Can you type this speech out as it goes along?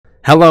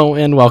Hello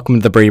and welcome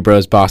to the Brady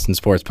Bros Boston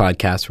Sports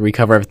Podcast, where we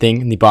cover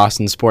everything in the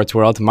Boston sports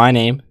world. My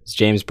name is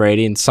James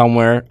Brady, and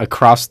somewhere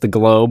across the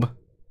globe,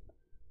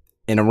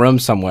 in a room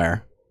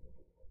somewhere,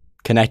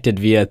 connected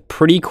via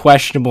pretty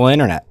questionable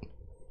internet,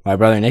 my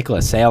brother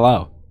Nicholas. Say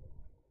hello.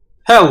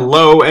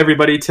 Hello,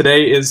 everybody.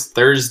 Today is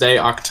Thursday,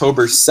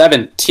 October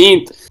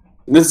 17th.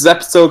 And this is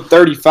episode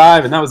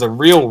 35, and that was a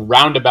real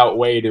roundabout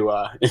way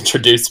to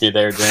introduce me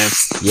there,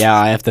 James. Yeah,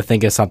 I have to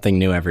think of something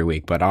new every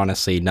week, but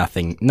honestly,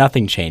 nothing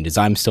changes.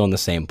 I'm still in the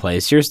same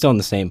place. You're still in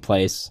the same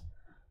place.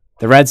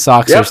 The Red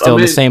Sox are still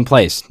in the same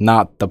place,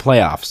 not the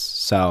playoffs.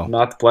 So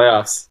not the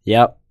playoffs.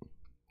 Yep.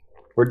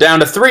 We're down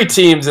to 3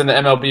 teams in the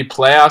MLB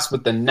playoffs,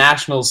 with the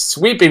Nationals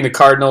sweeping the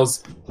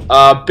Cardinals.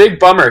 Big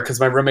bummer,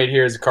 because my roommate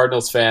here is a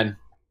Cardinals fan.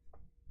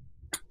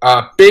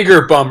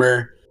 Bigger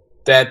bummer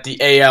that the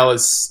AL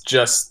is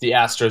just the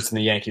Astros and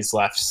the Yankees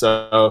left.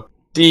 So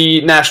the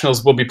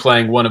Nationals will be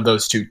playing one of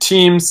those two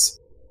teams.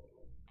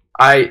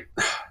 I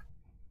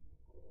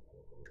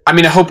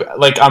hope,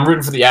 I'm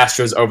rooting for the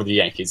Astros over the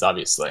Yankees,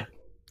 obviously.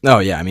 Oh,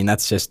 yeah. I mean,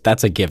 that's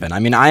a given. I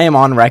mean, I am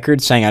on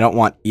record saying I don't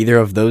want either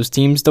of those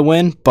teams to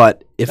win,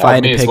 but if I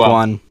had to pick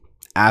one,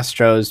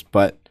 Astros,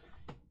 but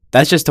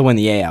that's just to win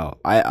the AL.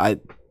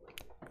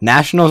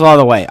 Nationals all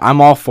the way.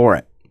 I'm all for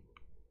it.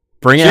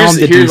 Bring it home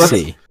to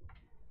DC.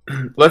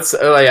 Let's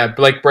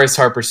like Bryce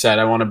Harper said,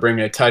 I want to bring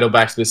a title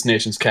back to this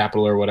nation's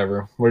capital or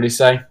whatever. What did he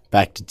say?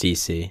 Back to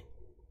DC.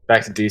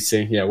 Back to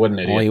DC. Yeah, what an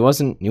idiot. Well,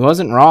 he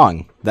wasn't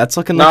wrong. That's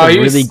looking like a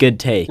really good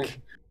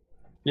take.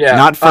 Yeah.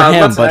 Not for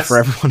him, but for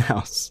everyone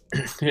else.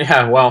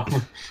 Yeah, well,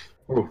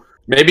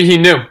 maybe he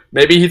knew.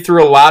 Maybe he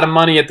threw a lot of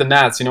money at the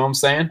Nats, you know what I'm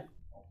saying?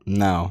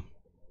 No.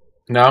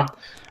 No?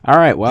 All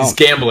right, well. He's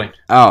gambling.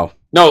 Oh.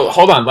 No,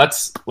 hold on.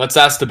 Let's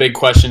ask the big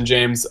question,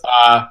 James.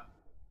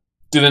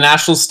 Do the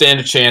Nationals stand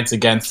a chance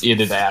against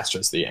either the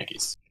Astros or the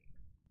Yankees?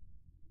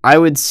 I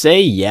would say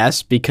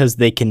yes, because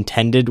they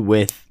contended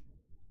with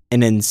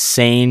an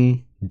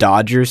insane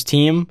Dodgers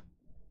team,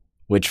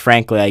 which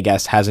frankly, I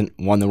guess, hasn't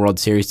won the World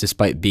Series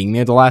despite being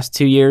there the last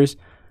 2 years.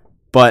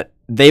 But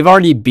they've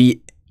already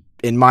beat,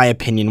 in my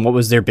opinion, what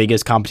was their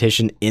biggest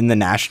competition in the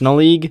National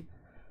League.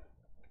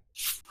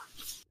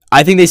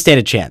 I think they stand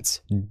a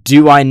chance.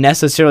 Do I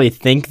necessarily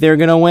think they're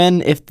going to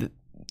win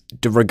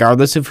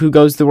regardless of who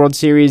goes to the World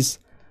Series?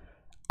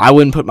 I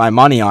wouldn't put my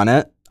money on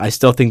it. I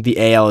still think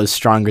the AL is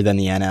stronger than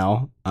the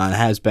NL, and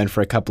has been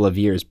for a couple of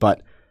years,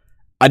 but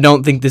I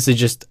don't think this is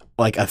just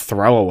like a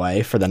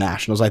throwaway for the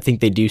Nationals. I think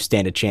they do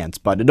stand a chance,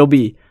 but I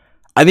think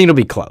it'll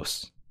be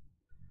close.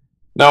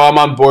 No, I'm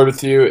on board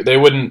with you. They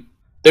wouldn't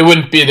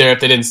be there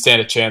if they didn't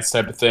stand a chance,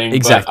 type of thing.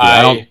 Exactly. But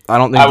I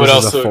don't think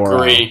this is a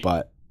 4-0,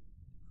 but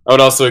I would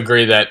also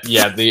agree that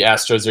the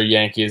Astros or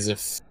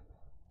Yankees.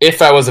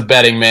 If I was a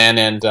betting man,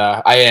 and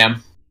I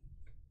am,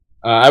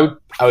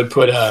 I would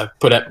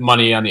put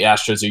money on the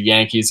Astros or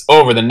Yankees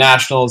over the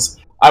Nationals.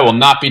 I will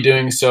not be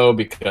doing so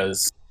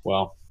because,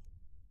 well,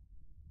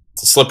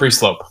 it's a slippery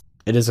slope.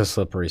 It is a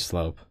slippery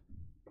slope.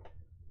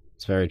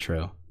 It's very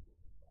true.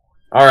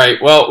 All right,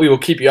 well, we will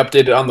keep you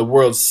updated on the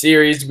World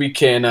Series. We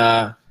can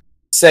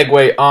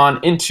segue on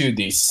into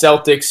the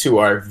Celtics, who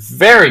are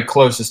very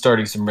close to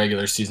starting some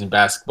regular season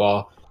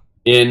basketball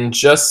in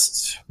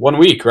just 1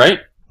 week, right?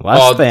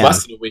 Less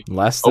than a week.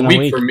 Less than a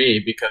week for me,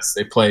 because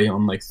they play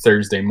on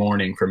Thursday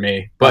morning for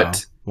me.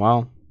 But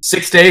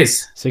 6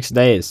 days. 6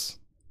 days.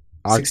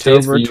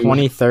 October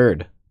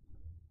 23rd.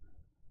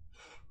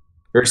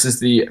 Versus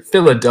the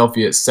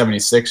Philadelphia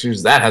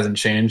 76ers. That hasn't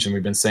changed, and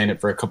we've been saying it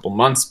for a couple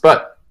months.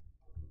 But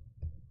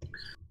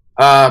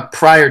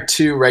prior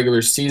to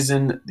regular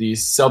season, the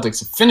Celtics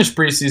have finished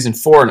preseason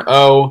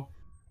 4-0.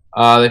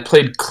 They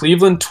played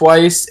Cleveland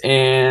twice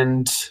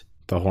and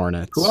the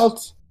Hornets. Who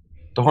else?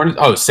 The Hornets.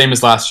 Oh, same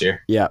as last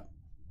year. Yeah.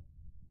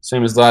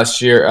 Same as last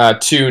year.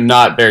 2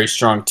 not very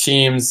strong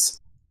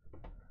teams.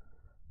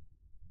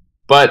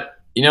 But,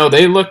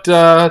 they looked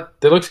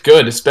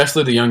good,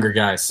 especially the younger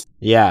guys.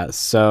 Yeah,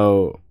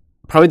 so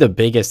probably the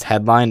biggest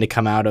headline to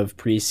come out of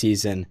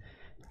preseason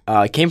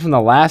came from the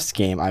last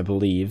game, I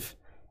believe.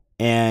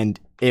 And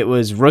it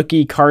was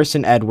rookie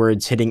Carson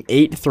Edwards hitting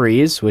 8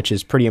 threes, which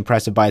is pretty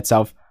impressive by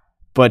itself.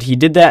 But he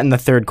did that in the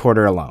third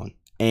quarter alone.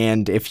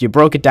 And if you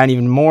broke it down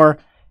even more,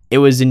 it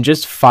was in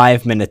just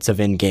 5 minutes of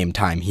in-game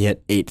time. He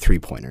hit 8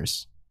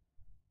 3-pointers.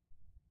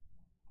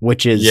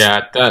 Which is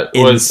insane.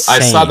 I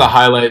saw the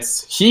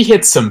highlights. He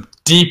hit some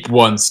deep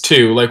ones,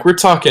 too. We're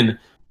talking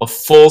a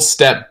full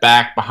step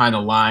back behind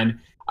the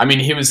line. I mean,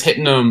 he was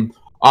hitting them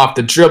off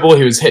the dribble.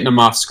 He was hitting them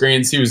off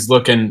screens. He was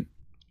looking...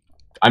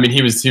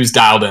 he was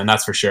dialed in,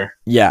 that's for sure.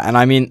 Yeah, and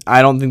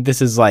I don't think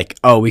this is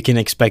we can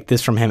expect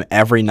this from him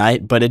every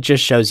night, but it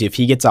just shows you if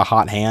he gets a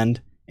hot hand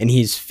and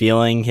he's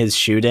feeling his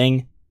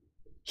shooting,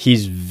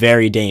 he's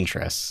very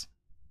dangerous.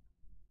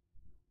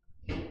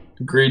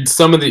 Agreed.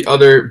 Some of the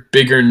other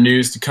bigger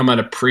news to come out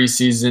of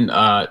preseason,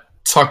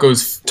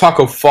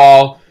 Taco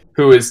Fall,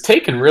 who has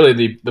taken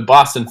really the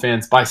Boston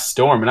fans by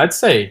storm, and I'd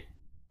say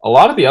a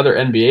lot of the other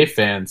NBA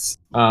fans.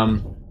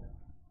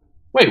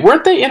 Wait,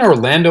 weren't they in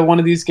Orlando one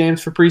of these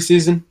games for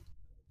preseason?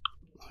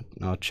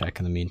 I'll check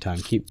in the meantime.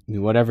 Keep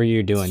whatever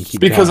you're doing.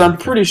 Keep because going. I'm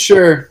pretty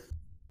sure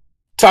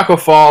Taco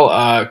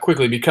Fall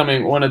quickly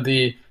becoming one of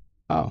the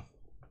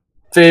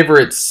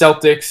favorite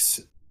Celtics.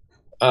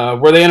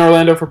 Were they in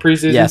Orlando for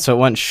preseason? Yeah, so it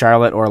went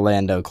Charlotte,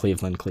 Orlando,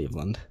 Cleveland,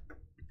 Cleveland.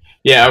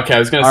 Yeah, okay. I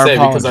was gonna Our say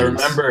apologies. because I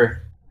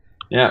remember.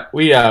 Yeah,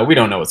 we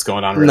don't know what's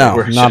going on. Really. No,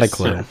 We're not just, a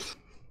clue.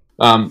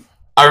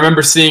 I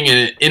remember seeing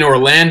in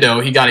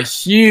Orlando, he got a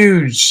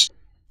huge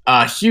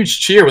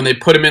cheer when they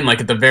put him in like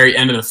at the very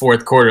end of the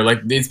fourth quarter.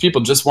 Like these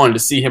people just wanted to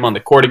see him on the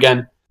court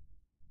again.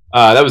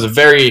 That was a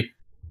very,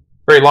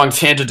 very long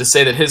tangent to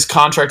say that his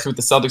contract with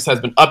the Celtics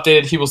has been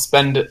updated. He will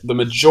spend the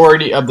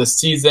majority of the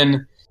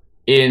season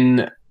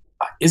in.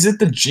 Is it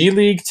the G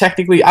League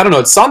technically? I don't know.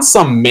 It's on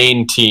some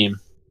main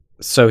team.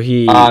 So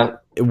he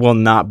will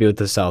not be with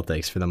the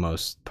Celtics for the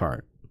most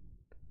part.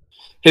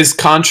 His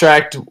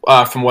contract,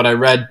 from what I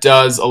read,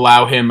 does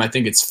allow him, I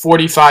think it's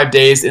 45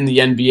 days in the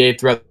NBA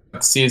throughout the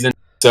season.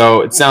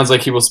 So it sounds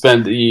like he will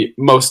spend the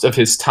most of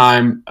his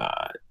time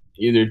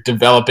either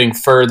developing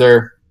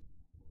further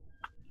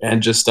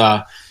and just,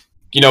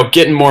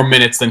 getting more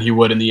minutes than he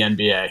would in the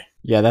NBA.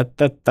 Yeah,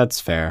 that's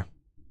fair.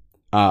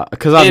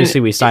 Because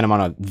obviously we signed him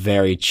on a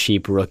very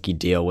cheap rookie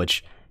deal,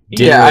 which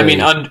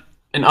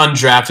an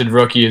undrafted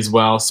rookie as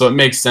well. So it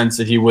makes sense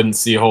that he wouldn't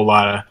see a whole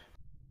lot of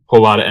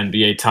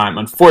NBA time.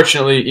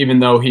 Unfortunately, even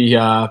though he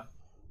had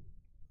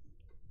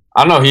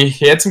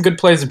some good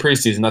plays in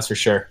preseason, that's for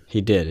sure.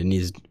 He did, and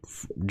he's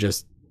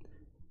just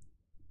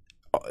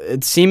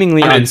it's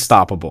seemingly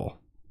unstoppable.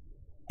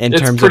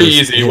 It's pretty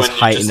easy when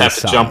you just have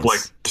to jump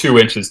like 2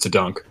 inches to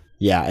dunk.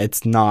 Yeah,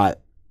 it's not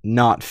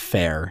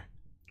fair.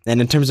 And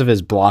in terms of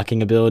his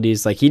blocking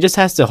abilities, like he just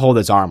has to hold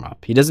his arm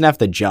up. He doesn't have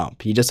to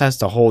jump. He just has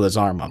to hold his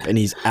arm up, and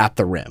he's at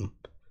the rim.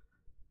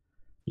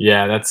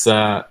 Yeah, that's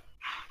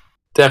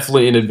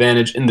definitely an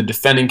advantage in the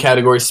defending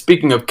category.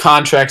 Speaking of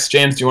contracts,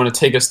 James, do you want to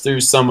take us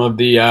through some of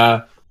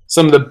the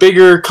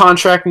bigger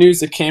contract news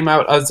that came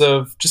out as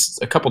of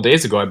just a couple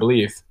days ago, I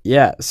believe?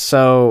 Yeah,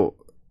 so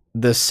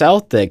the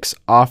Celtics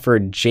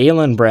offered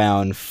Jaylen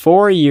Brown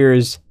 4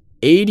 years,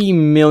 $80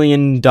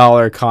 million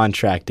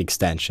contract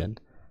extension,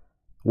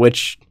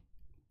 which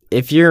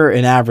if you're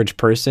an average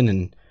person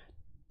and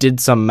did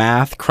some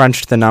math,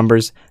 crunched the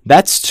numbers,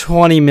 that's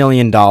 $20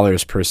 million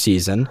per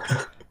season.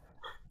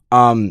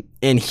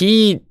 And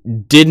he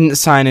didn't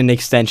sign an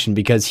extension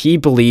because he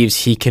believes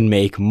he can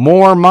make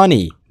more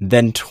money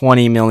than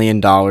 $20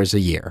 million a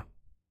year.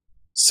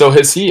 So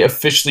has he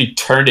officially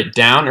turned it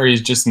down, or he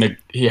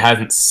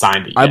hasn't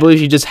signed it yet? I believe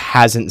he just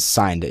hasn't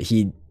signed it.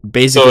 He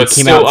basically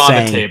came out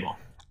saying, the table.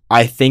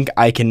 I think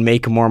I can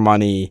make more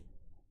money.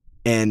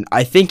 And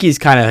I think he's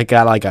kind of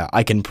got like a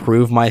I can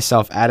prove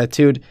myself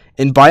attitude.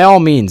 And by all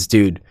means,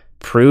 dude,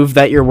 prove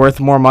that you're worth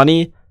more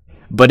money.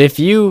 But if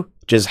you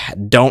just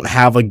don't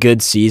have a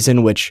good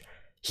season, which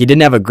he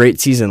didn't have a great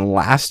season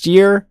last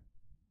year,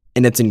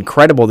 and it's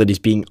incredible that he's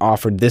being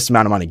offered this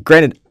amount of money.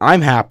 Granted,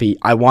 I'm happy.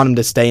 I want him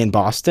to stay in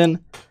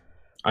Boston.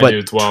 I do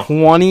as well.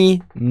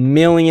 $20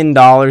 million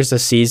a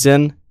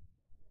season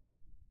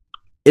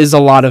is a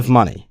lot of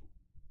money.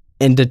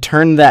 And to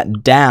turn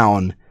that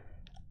down,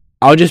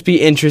 I'll just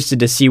be interested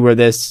to see where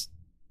this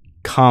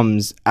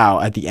comes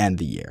out at the end of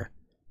the year.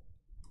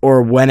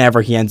 Or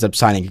whenever he ends up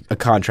signing a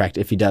contract,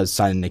 if he does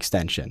sign an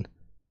extension.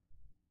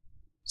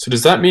 So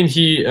does that mean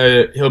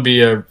he'll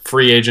be a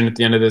free agent at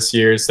the end of this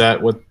year? Is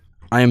that what?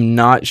 I am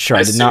not sure.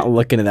 I did not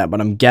look into that,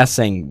 but I'm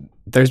guessing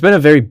there's been a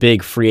very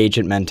big free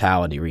agent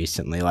mentality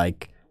recently.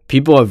 Like,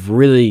 people have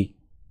really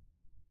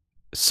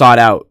sought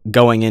out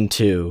going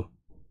into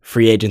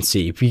free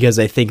agency because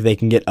they think they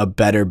can get a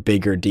better,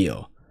 bigger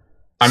deal.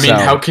 I mean,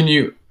 how can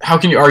you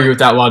argue with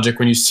that logic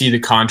when you see the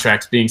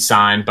contracts being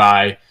signed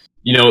by,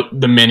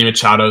 the Manny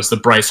Machados, the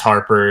Bryce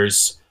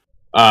Harpers,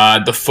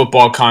 the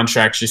football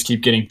contracts just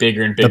keep getting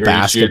bigger and bigger. The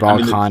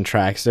basketball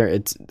contracts,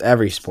 it's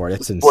every sport.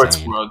 It's insane.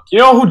 Sports world. You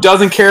know who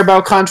doesn't care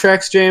about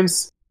contracts,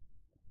 James?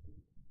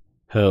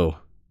 Who?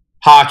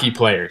 Hockey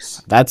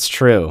players. That's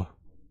true.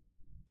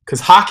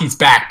 Because hockey's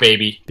back,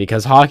 baby.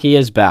 Because hockey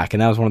is back,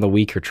 and that was one of the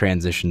weaker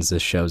transitions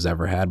this show's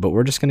ever had, but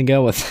we're just going to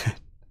go with it.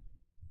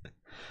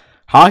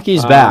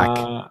 Hockey's back.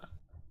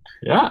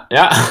 Yeah.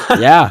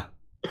 Yeah.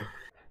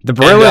 The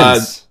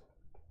Bruins.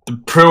 The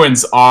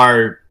Bruins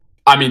are,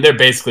 they're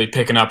basically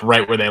picking up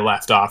right where they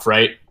left off,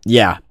 right?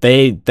 Yeah,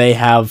 they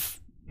have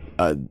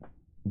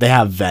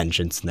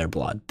vengeance in their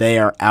blood. They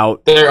are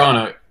out. They're on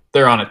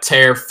a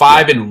tear.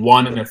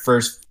 5-1 in their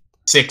first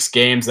 6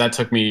 games. That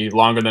took me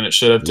longer than it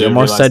should have. You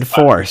almost said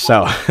 4,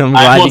 so I'm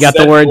glad you got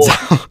the words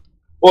out.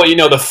 Well,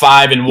 the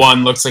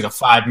 5-1 looks like a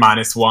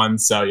 5-1,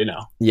 so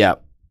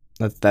Yep.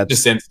 That's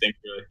just instinct,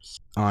 really.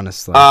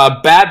 Honestly.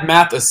 Bad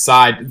math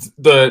aside,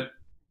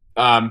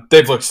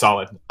 they've looked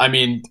solid.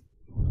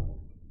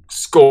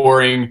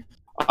 Scoring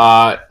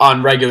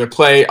on regular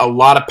play, a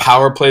lot of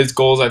power plays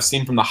goals I've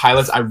seen from the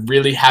highlights. I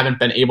really haven't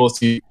been able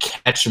to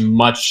catch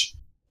much.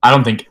 I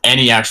don't think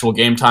any actual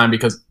game time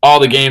because all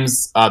the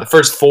games, the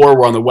first 4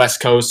 were on the West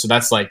Coast, so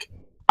that's like,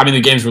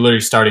 the games were literally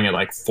starting at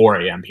like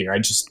 4 a.m. here. I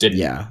just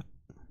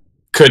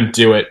couldn't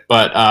do it.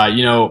 But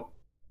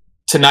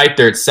tonight.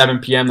 They're at 7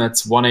 p.m.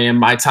 That's 1 a.m.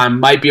 my time.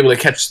 Might be able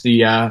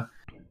to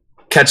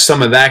catch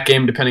some of that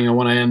game depending on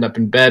when I end up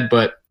in bed.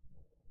 But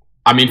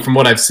I mean, from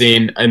what I've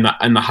seen in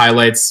the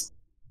highlights,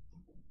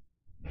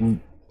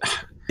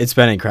 it's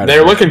been incredible.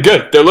 They're looking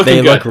good. They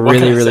look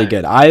really, really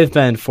good. I've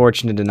been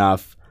fortunate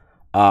enough.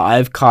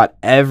 I've caught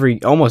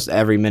almost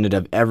every minute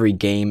of every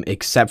game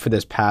except for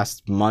this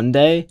past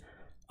Monday.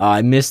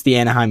 I missed the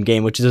Anaheim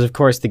game, which is, of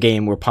course, the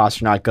game where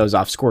Pastrnak goes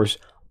off, scores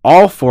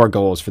all 4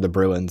 goals for the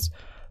Bruins.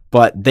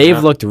 But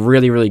they've looked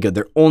really, really good.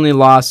 Their only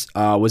loss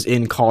was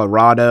in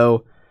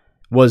Colorado,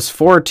 was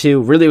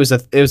 4-2. Really, it was a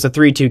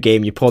 3-2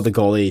 game. You pulled the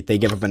goalie. They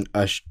give up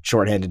a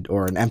shorthanded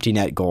or an empty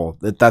net goal.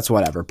 That's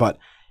whatever. But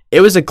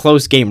it was a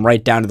close game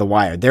right down to the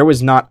wire. There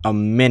was not a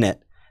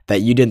minute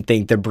that you didn't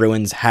think the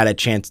Bruins had a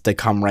chance to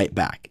come right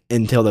back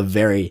until the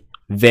very,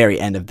 very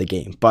end of the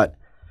game. But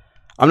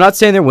I'm not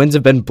saying their wins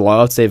have been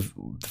blowouts. The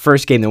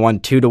first game they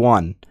won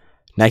 2-1.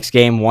 Next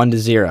game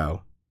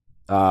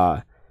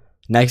 1-0.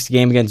 Next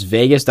game against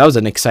Vegas, that was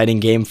an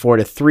exciting game,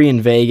 4-3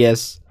 in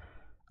Vegas.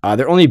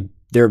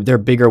 Their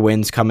bigger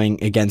wins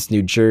coming against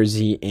New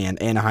Jersey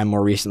and Anaheim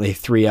more recently,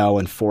 3-0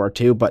 and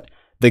 4-2. But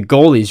the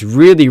goalies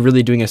really,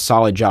 really doing a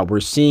solid job. We're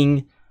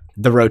seeing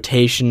the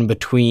rotation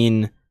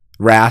between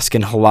Rask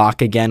and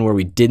Halak again, where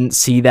we didn't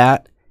see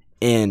that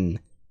in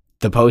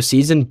the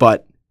postseason,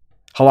 but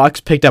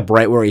Halak's picked up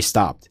right where he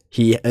stopped.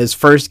 His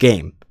first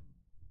game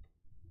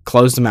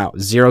closed him out.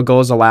 0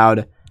 goals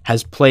allowed.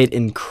 Has played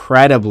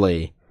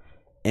incredibly.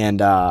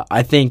 And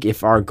I think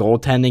if our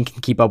goaltending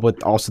can keep up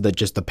with also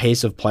just the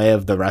pace of play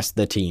of the rest of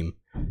the team,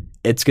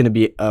 it's going to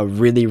be a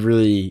really,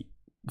 really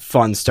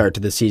fun start to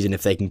the season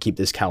if they can keep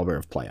this caliber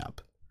of play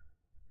up.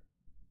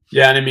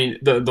 Yeah, and I mean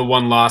the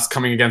one loss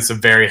coming against a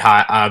very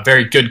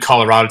good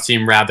Colorado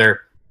team, rather,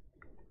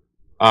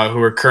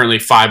 who are currently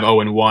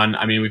 5-0-1.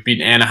 I mean, we've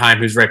beaten Anaheim,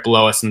 who's right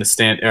below us in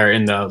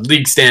the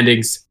league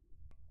standings.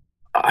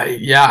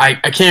 I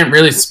can't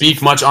really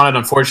speak much on it.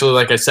 Unfortunately,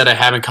 like I said, I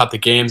haven't caught the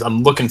games.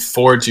 I'm looking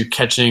forward to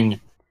catching,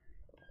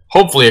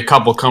 hopefully, a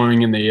couple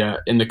coming in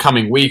the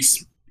coming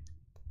weeks.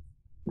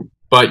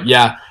 But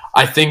yeah,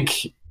 I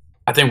think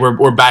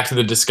we're back to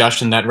the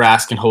discussion that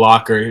Rask and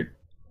Halak are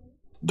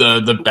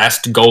the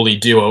best goalie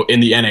duo in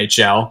the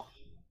NHL.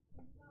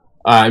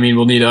 I mean,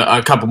 we'll need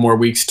a couple more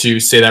weeks to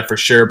say that for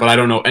sure, but I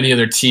don't know any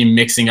other team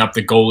mixing up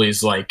the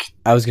goalies like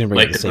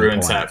the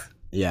Bruins have.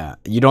 Yeah,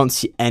 you don't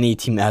see any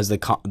team that has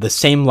the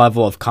same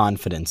level of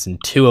confidence in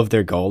 2 of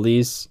their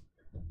goalies.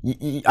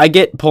 I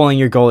get pulling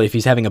your goalie if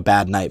he's having a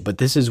bad night, but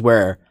this is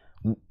where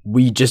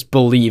we just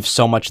believe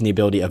so much in the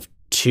ability of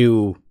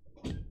 2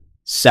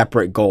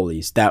 separate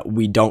goalies that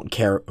we don't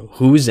care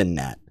who's in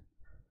net.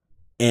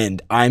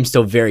 And I'm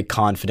still very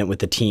confident with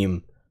the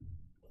team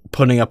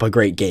putting up a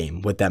great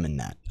game with them in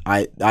net.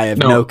 I have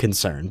no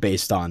concern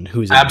based on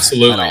who's in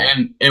absolutely,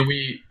 and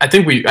I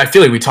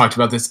feel like we talked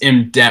about this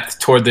in depth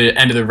toward the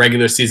end of the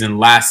regular season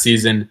last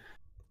season.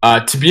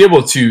 To be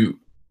able to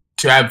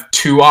have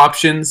 2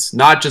 options,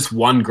 not just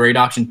 1 great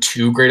option,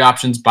 2 great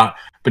options, but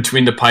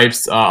between the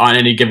pipes on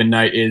any given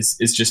night is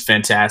just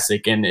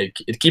fantastic, and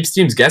it keeps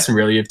teams guessing.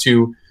 Really, you have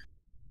two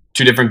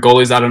different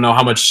goalies. I don't know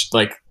how much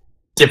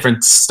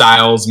different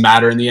styles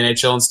matter in the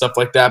NHL and stuff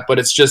like that, but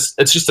it's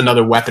just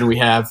another weapon we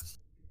have.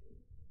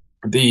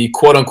 The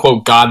quote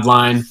unquote God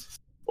line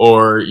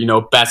or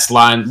best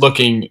line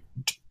looking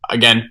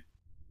again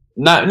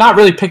not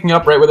really picking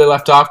up right where they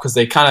left off, because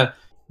they kind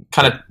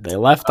of they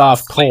left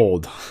off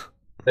cold.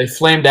 They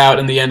flamed out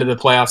in the end of the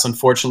playoffs,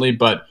 unfortunately,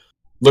 but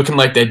looking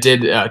like they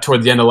did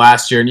toward the end of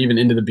last year and even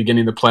into the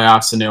beginning of the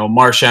playoffs. And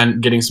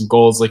Marchand getting some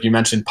goals, like you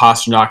mentioned.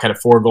 Pastrnak had a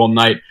 4-goal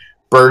night.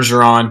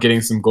 Bergeron getting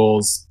some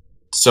goals.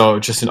 So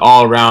just an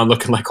all-around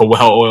looking like a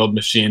well-oiled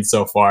machine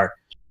so far.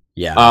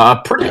 Yeah,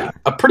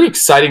 a pretty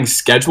exciting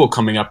schedule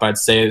coming up, I'd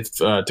say,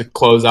 to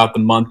close out the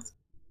month.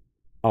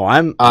 Oh,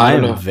 I'm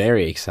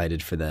very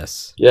excited for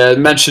this. Yeah, I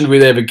mentioned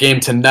we have a game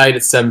tonight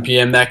at 7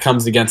 p.m. That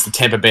comes against the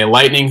Tampa Bay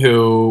Lightning,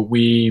 who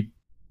we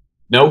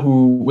know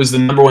who was the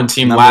number 1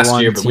 team last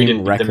year, but we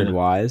didn't beat them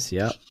record-wise.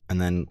 Yep, and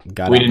then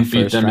we didn't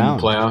beat them in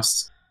the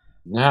playoffs.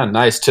 Yeah,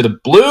 nice to the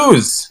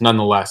Blues,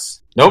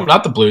 nonetheless. Nope,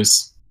 not the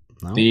Blues.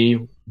 No.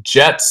 The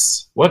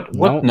Jets. What?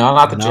 No,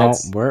 not the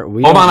Jets.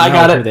 Hold on, I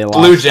got it.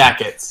 Blue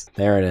Jackets.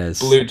 There it is.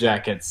 Blue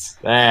Jackets.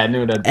 I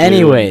knew that.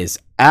 Anyways,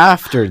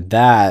 after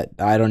that,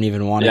 I don't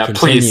even want to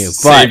continue. Please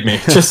save me.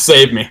 Just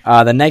save me.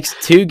 The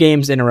next 2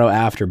 games in a row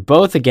after,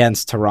 both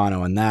against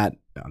Toronto, and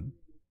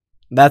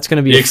that's going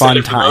to be a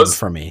fun time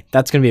for me.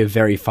 That's going to be a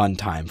very fun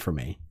time for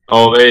me.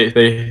 Oh,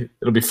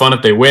 it'll be fun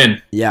if they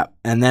win. Yeah,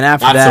 and then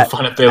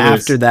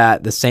after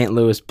that, the St.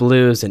 Louis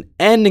Blues, and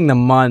ending the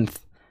month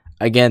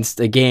against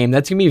a game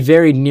that's going to be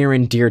very near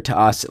and dear to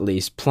us, at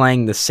least,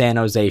 playing the San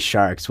Jose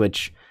Sharks,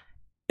 which,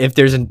 if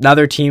there's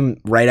another team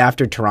right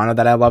after Toronto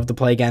that I love to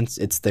play against,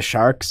 it's the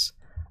Sharks.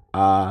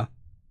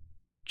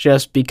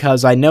 Just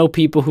because I know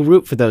people who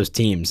root for those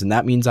teams, and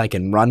that means I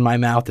can run my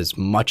mouth as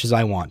much as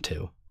I want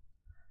to.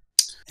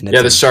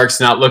 Yeah, the Sharks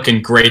not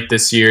looking great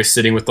this year,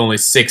 sitting with only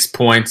 6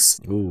 points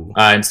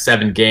in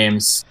 7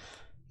 games.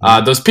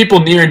 Those people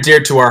near and dear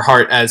to our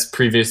heart, as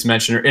previous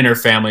mentioned, are in our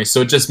family,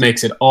 so it just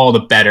makes it all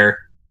the better.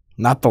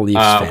 Not the Leafs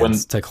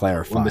fans, to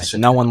clarify.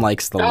 No one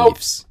likes the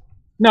Leafs.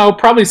 No,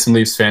 probably some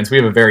Leafs fans. We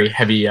have a very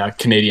heavy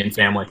Canadian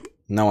family.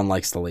 No one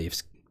likes the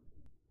Leafs.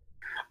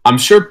 I'm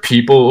sure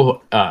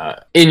people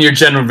in your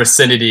general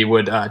vicinity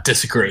would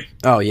disagree.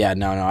 Oh, yeah.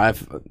 No.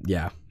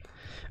 Yeah.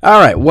 All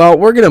right. Well,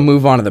 we're going to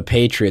move on to the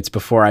Patriots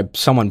before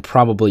someone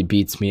probably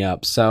beats me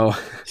up. So,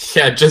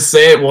 yeah, just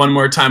say it one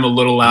more time a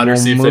little louder,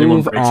 see if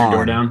anyone breaks your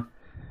door down.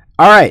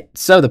 All right.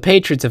 So, the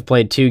Patriots have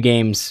played 2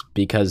 games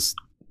because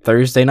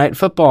Thursday night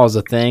football is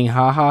a thing.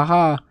 Ha,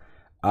 ha,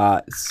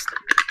 ha.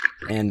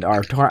 And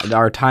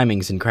our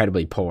timing's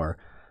incredibly poor.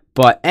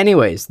 But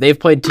anyways, they've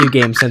played 2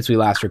 games since we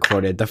last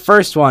recorded. The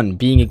first one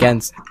being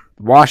against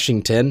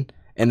Washington,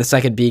 and the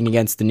second being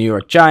against the New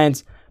York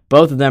Giants.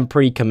 Both of them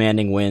pretty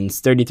commanding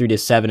wins,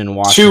 33-7 in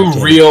Washington.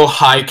 2 real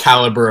high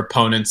caliber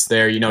opponents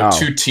there.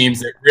 2 teams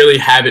that really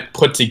have it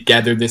put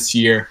together this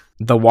year.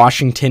 The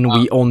Washington,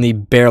 we only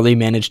barely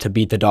managed to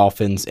beat the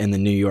Dolphins. In the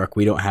New York,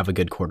 we don't have a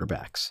good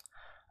quarterbacks.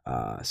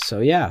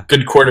 So yeah,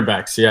 good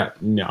quarterbacks. Yeah,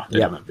 no,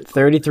 yeah,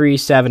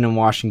 33-7 in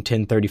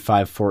Washington,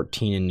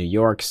 35-14 in New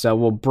York. So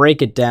we'll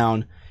break it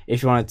down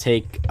if you want to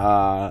take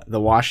the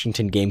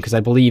Washington game, because I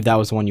believe that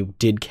was the one you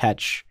did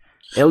catch.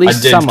 At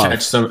least some of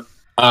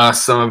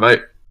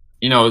it.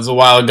 It was a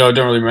while ago.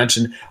 Don't really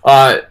mention.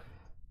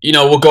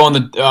 We'll go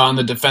on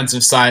the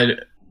defensive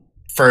side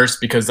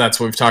first because that's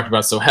what we've talked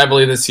about so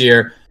heavily this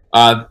year.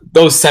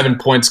 Those 7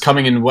 points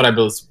coming in what I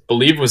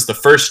believe was the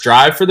first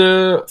drive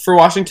for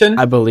Washington.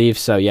 I believe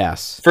so.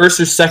 Yes. First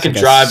or second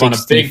drive on a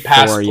big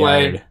pass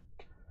play.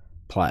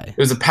 It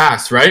was a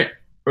pass, right?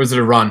 Or was it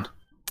a run?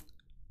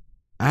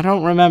 I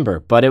don't remember,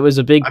 but it was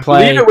a big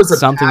play. It was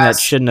something that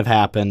shouldn't have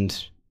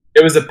happened.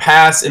 It was a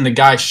pass, and the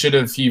guy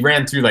he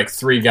ran through like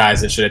 3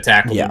 guys that should have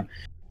tackled him.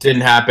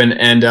 Didn't happen.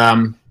 And,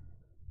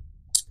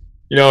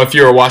 if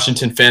you're a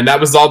Washington fan, that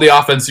was all the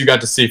offense you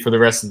got to see for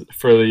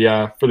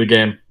the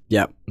game.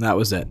 Yep, that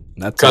was it.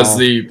 That's because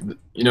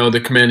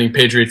the commanding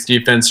Patriots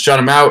defense shut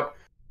them out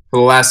for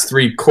the last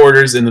 3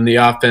 quarters, and then the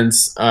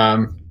offense.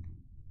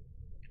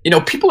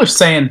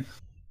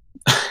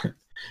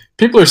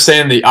 People are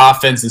saying the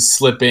offense is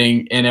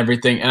slipping and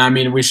everything, and I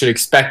mean we should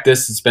expect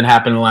this. It's been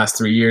happening the last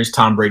 3 years.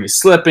 Tom Brady's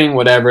slipping,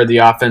 whatever. The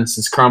offense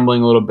is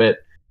crumbling a little bit.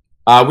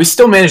 We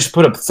still managed to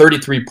put up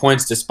 33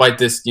 points despite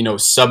this,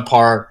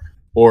 subpar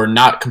or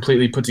not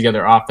completely put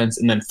together offense,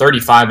 and then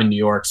 35 in New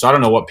York. So I don't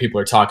know what people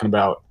are talking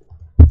about.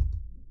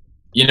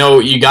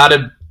 You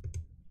gotta,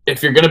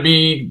 if you're gonna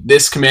be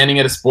this commanding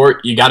at a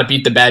sport, you gotta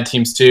beat the bad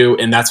teams too,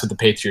 and that's what the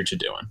Patriots are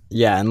doing.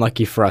 Yeah, and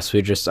lucky for us,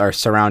 we just are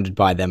surrounded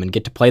by them and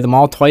get to play them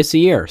all twice a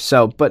year.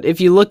 So, but if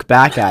you look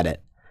back at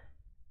it,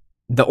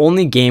 the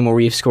only game where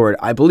we've scored,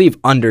 I believe,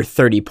 under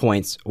 30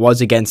 points was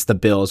against the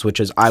Bills,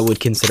 which is I would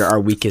consider our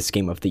weakest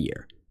game of the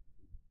year.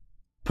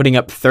 Putting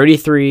up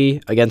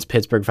 33 against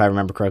Pittsburgh, if I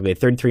remember correctly,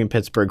 33 in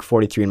Pittsburgh,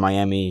 43 in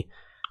Miami.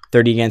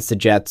 30 against the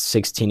Jets,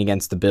 16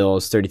 against the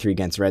Bills, 33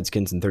 against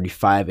Redskins, and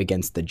 35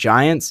 against the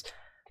Giants.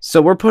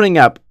 So we're putting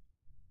up,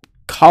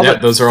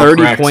 those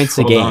 30 points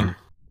a game.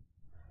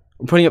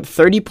 We're putting up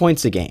 30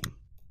 points a game.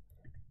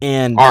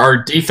 And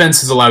our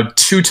defense has allowed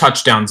 3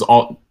 touchdowns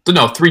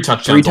 3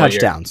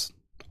 touchdowns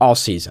all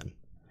season.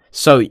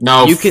 So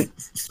no, you can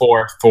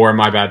 4,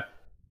 my bad.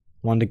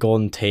 1 to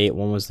Golden Tate,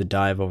 1 was the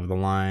dive over the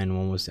line,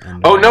 1 was the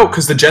end. Oh no,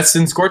 because the Jets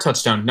didn't score a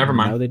touchdown. Never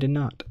mind. No, they did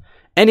not.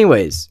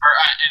 Anyways,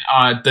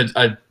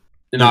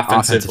 an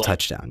offensive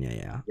touchdown,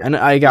 yeah. And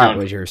I got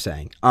what you were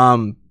saying.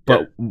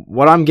 But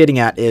what I'm getting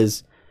at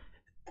is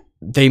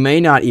they may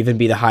not even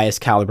be the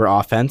highest caliber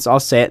offense. I'll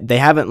say it. They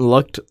haven't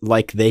looked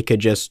like they could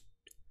just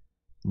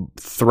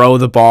throw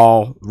the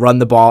ball, run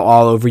the ball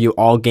all over you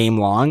all game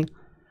long.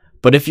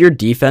 But if your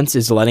defense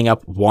is letting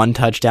up 1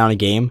 touchdown a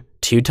game,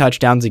 2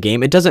 touchdowns a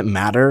game, it doesn't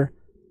matter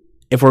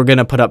if we're going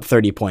to put up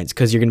 30 points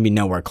because you're going to be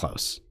nowhere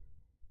close.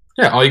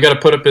 Yeah, all you got to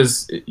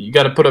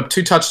put up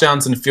 2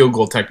 touchdowns and a field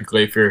goal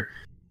technically if you're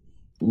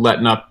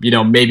letting up,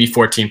 maybe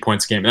 14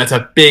 points a game. That's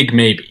a big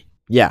maybe.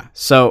 Yeah.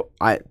 So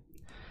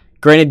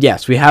granted,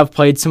 yes, we have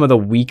played some of the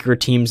weaker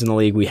teams in the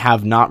league. We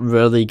have not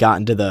really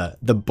gotten to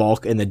the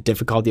bulk and the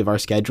difficulty of our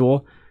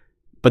schedule,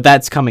 but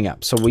that's coming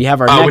up. So we have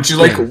our next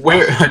would you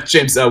game.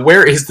 James,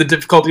 where is the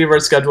difficulty of our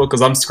schedule?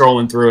 Because I'm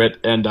scrolling through it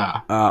and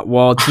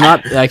well, it's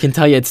not. I can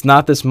tell you, it's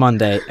not this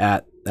Monday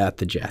at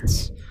the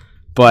Jets.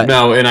 But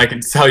no, and I can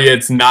tell you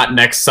it's not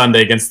next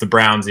Sunday against the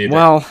Browns either.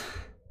 Well,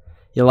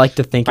 you like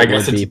to think it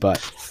would be, but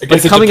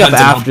coming up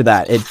after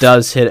that, it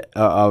does hit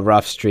a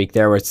rough streak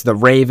there where it's the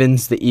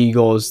Ravens, the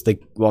Eagles, the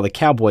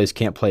Cowboys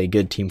can't play a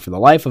good team for the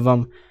life of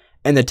them,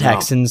 and the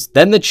Texans,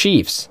 then the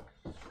Chiefs.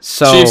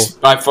 So Chiefs,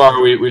 by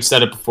far, we've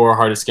said it before,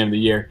 hardest game of the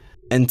year.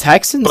 And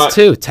Texans,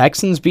 too.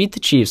 Texans beat the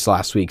Chiefs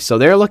last week, so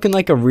they're looking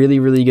like a really,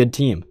 really good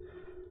team.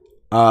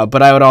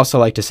 But I would also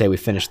like to say we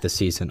finished the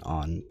season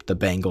on the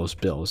Bengals,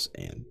 Bills,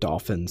 and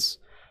Dolphins.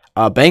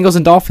 Bengals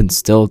and Dolphins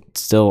still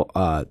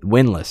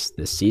winless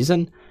this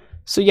season.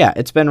 So yeah,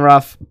 it's been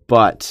rough,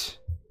 but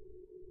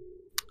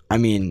I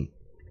mean,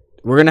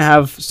 we're going to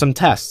have some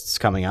tests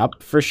coming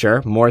up, for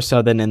sure, more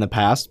so than in the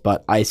past,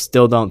 but I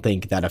still don't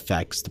think that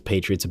affects the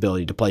Patriots'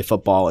 ability to play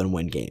football and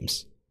win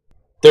games.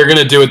 They're going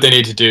to do what they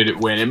need to do to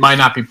win. It might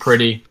not be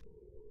pretty,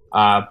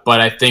 but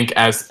I think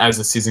as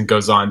the season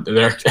goes on,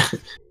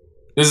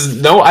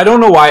 I don't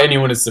know why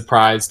anyone is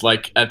surprised,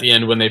 like, at the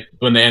end when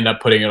they end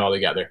up putting it all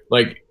together.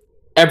 Like,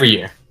 every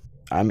year.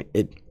 I mean,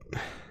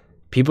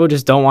 people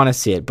just don't want to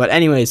see it. But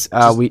anyways,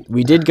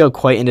 we did go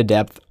quite into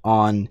depth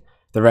on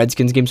the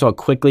Redskins game, so I'll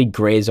quickly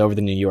graze over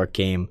the New York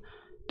game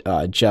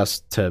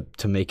just to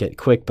make it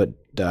quick,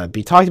 but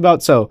be talked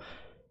about. So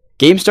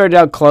game started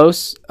out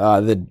close.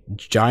 The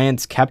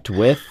Giants kept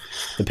with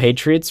the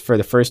Patriots for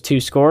the first two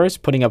scores,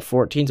 putting up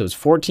 14. So it was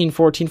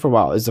 14-14 for a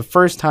while. It was the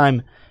first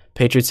time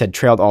Patriots had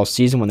trailed all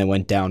season when they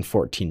went down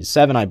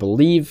 14-7, I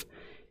believe,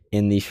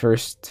 in the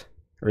first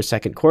or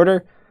second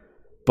quarter.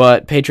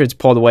 But Patriots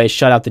pulled away,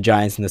 shut out the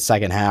Giants in the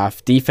second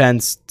half.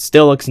 Defense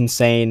still looks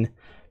insane,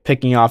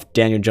 picking off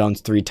Daniel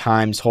Jones 3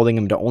 times, holding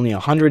him to only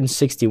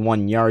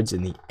 161 yards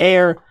in the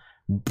air.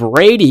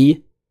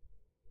 Brady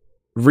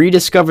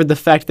rediscovered the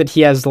fact that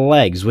he has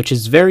legs, which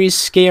is very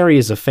scary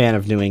as a fan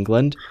of New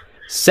England.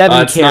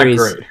 7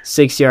 carries,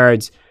 6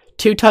 yards,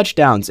 2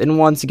 touchdowns. And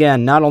once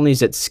again, not only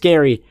is it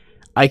scary,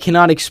 I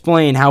cannot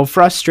explain how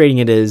frustrating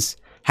it is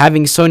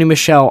having Sony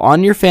Michel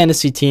on your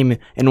fantasy team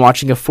and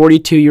watching a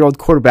 42-year-old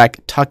quarterback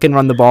tuck and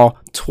run the ball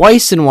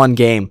twice in one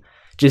game,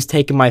 just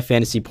taking my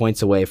fantasy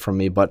points away from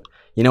me. But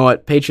you know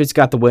what? Patriots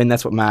got the win.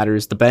 That's what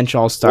matters. The bench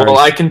all-stars. Well,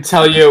 I can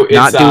tell you it's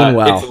not doing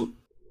well.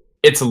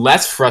 It's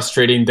less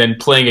frustrating than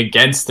playing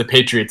against the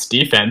Patriots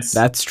defense.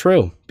 That's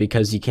true,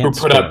 because you can't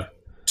who put up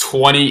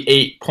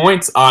 28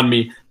 points on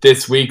me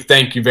this week.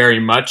 Thank you very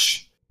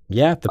much.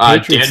 Yeah, the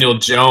Patriots. Daniel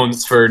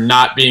Jones for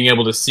not being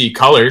able to see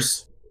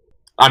colors.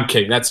 I'm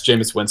kidding. That's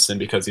Jameis Winston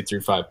because he threw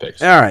 5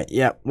 picks. All right,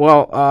 yeah.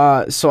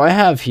 Well, so I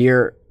have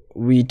here,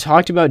 we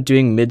talked about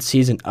doing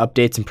midseason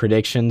updates and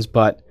predictions,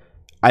 but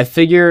I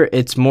figure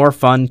it's more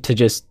fun to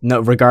just,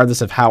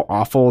 regardless of how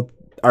awful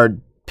our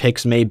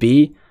picks may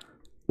be,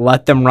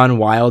 let them run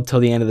wild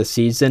till the end of the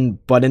season.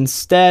 But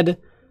instead,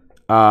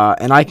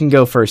 and I can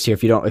go first here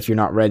if you're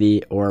not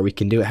ready, or we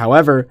can do it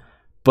however.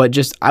 But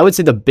just, I would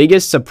say the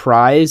biggest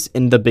surprise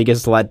and the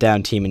biggest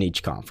letdown team in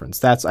each conference.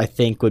 That's, I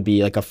think, would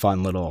be like a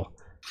fun little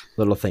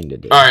thing to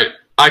do. All right,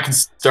 I can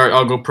start.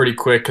 I'll go pretty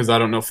quick because I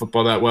don't know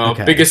football that well.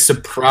 Okay. Biggest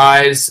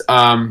surprise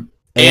and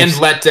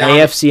letdown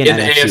AFC and in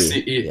NFC.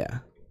 The AFC. Yeah.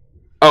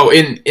 Oh,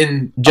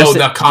 in just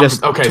the conference.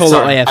 just Okay, total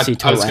sorry. AFC,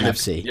 total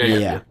NFC.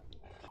 Yeah.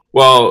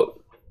 Well,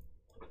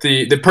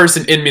 the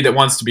person in me that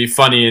wants to be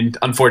funny, and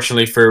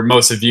unfortunately for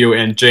most of you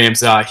and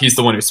James, he's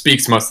the one who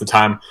speaks most of the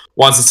time,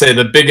 wants to say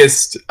the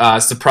biggest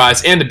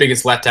surprise and the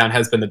biggest letdown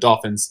has been the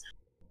Dolphins.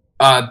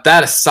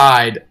 That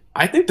aside,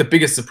 I think the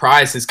biggest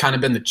surprise has kind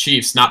of been the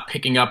Chiefs not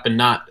picking up and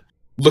not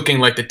looking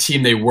like the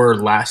team they were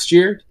last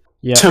year.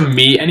 Yeah. To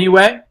me,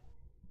 anyway.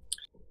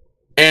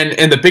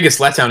 And the biggest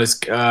letdown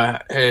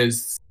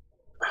is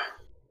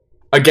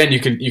again, you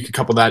could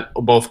couple that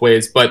both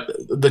ways, but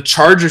the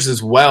Chargers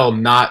as well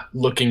not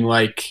looking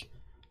like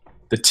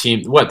the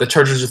team. What, the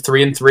Chargers are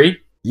 3-3?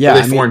 Yeah, or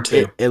are they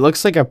 4-2? It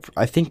looks like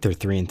I think they're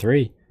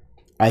 3-3.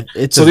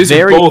 It's so a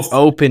very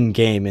open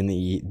game in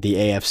the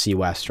AFC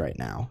West right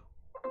now.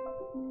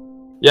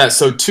 Yeah,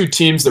 so 2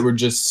 teams that were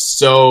just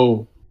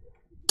so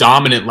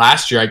dominant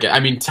last year.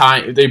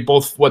 They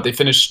both they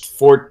finished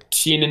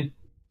 14-2,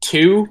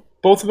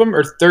 both of them,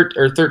 or 13-3.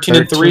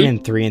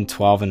 13-3 and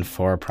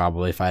 12-4,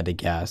 probably, if I had to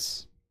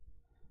guess,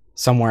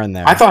 somewhere in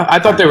there. I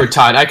thought they were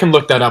tied. I can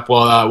look that up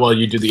while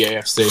you do the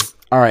AFC.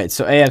 All right,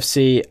 so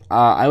AFC,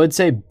 I would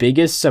say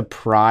biggest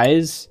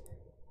surprise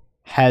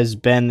has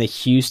been the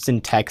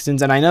Houston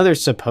Texans, and I know they're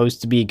supposed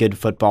to be a good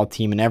football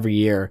team, and every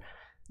year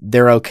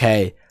they're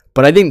okay.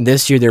 But I think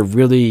this year they're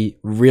really,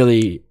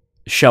 really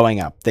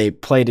showing up. They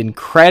played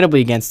incredibly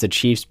against the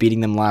Chiefs, beating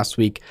them last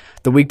week.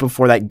 The week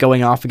before that,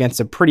 going off against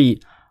a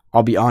pretty,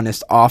 I'll be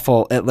honest,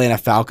 awful Atlanta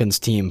Falcons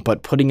team,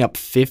 but putting up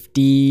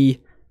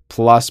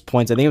 50-plus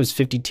points. I think it was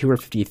 52 or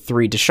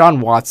 53. Deshaun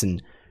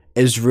Watson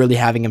is really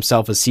having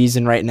himself a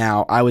season right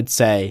now. I would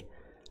say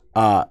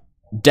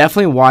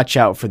definitely watch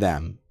out for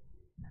them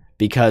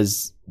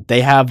because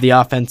they have the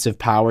offensive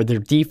power. Their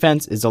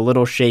defense is a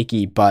little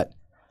shaky, but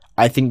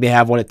I think they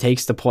have what it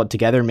takes to pull it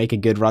together and make a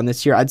good run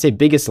this year. I'd say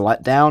biggest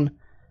letdown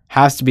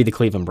has to be the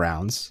Cleveland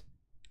Browns.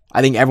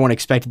 I think everyone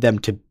expected them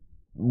to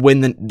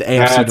win the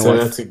AFC North.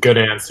 That's a good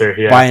answer,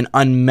 yeah. By an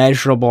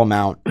unmeasurable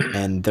amount,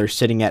 and they're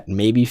sitting at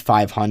maybe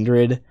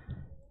 500.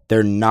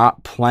 They're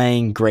not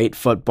playing great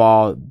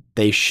football.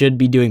 They should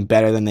be doing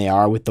better than they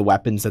are with the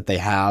weapons that they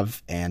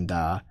have, and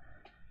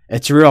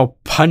it's a real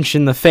punch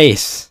in the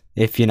face,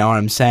 if you know what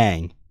I'm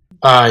saying.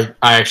 I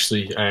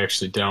actually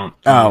don't.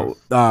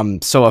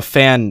 So a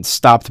fan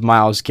stopped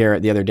Myles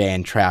Garrett the other day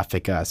in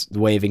traffic,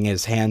 waving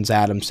his hands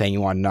at him, saying he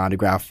wanted an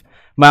autograph.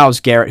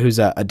 Myles Garrett, who's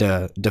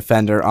a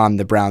defender on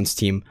the Browns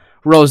team,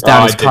 rolls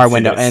down his car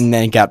window and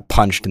then got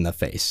punched in the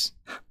face.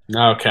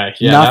 Okay,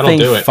 yeah, nothing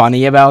that'll do it.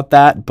 Funny about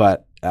that,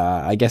 but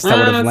I guess that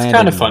would have landed. It's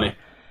kind of funny.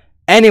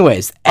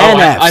 Anyways,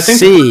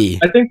 NFC.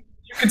 I think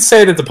You could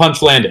say that the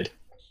punch landed.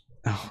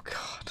 Oh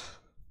God.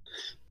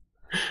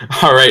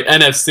 All right,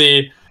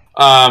 NFC.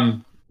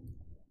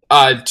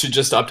 To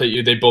just update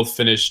you, they both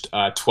finished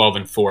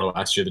 12-4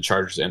 last year. The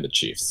Chargers and the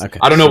Chiefs. Okay,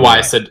 I don't know so why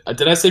I said.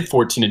 Did I say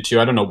 14-2?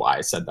 I don't know why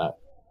I said that.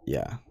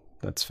 Yeah,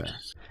 that's fair.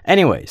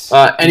 Anyways.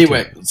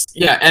 Anyway,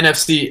 yeah,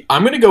 NFC.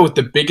 I'm gonna go with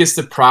the biggest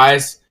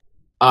surprise.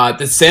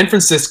 The San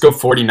Francisco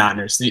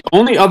 49ers, the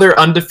only other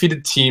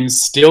undefeated team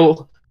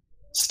still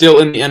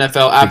in the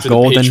NFL after the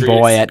golden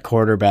Patriots. boy at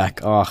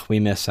quarterback. Oh, we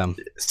miss him.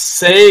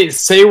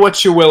 Say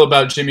what you will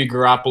about Jimmy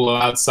Garoppolo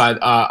outside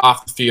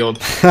off the field,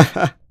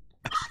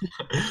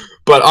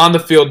 but on the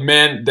field,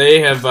 man, they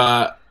have.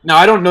 Now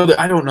I don't know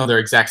their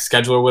exact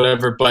schedule or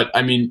whatever, but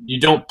I mean, you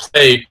don't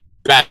play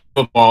bad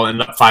football in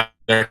the 5.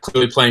 They're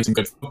clearly playing some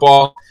good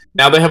football.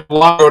 Now they have a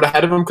long road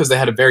ahead of them because they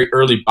had a very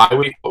early bye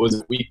week. What was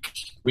it,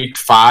 week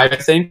 5, I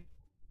think?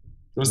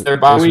 Was their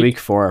bye week? It was week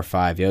 4 or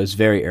 5. Yeah, it was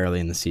very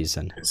early in the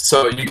season.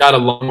 So you got a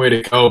long way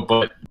to go,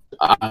 but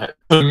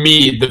to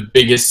me, the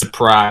biggest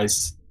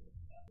surprise,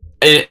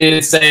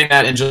 in saying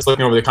that and just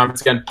looking over the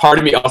conference again, part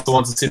of me also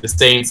wants to see the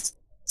Saints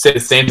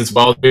as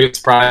well. The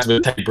biggest surprise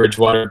with Teddy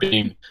Bridgewater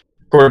being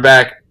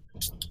quarterback.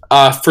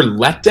 For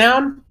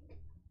letdown,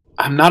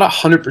 I'm not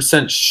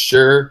 100%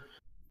 sure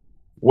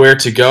where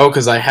to go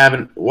because I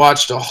haven't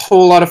watched a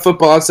whole lot of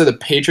football outside the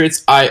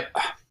Patriots.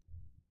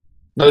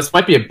 No, this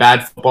might be a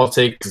bad football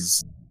take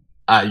because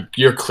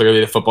you're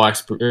clearly the football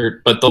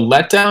expert, but the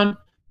letdown,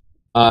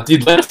 the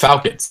Atlanta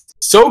Falcons,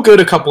 so good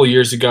a couple of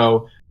years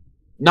ago,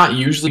 not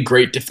usually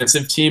great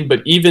defensive team,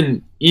 but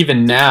even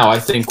now, I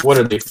think, what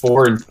are they,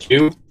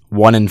 4-2?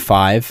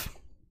 1-5.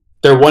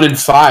 They're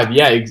 1-5.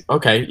 Yeah,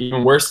 okay,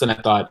 even worse than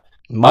I thought.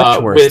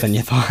 Much worse than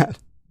you thought.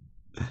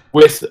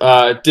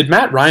 Did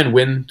Matt Ryan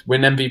win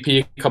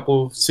MVP a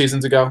couple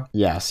seasons ago?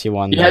 Yes, he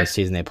won the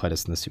season they played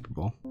us in the Super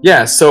Bowl.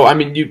 Yeah, so I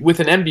mean, with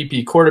an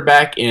MVP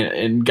quarterback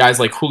and guys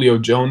like Julio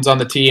Jones on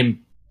the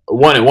team,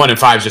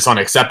 1-5 is just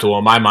unacceptable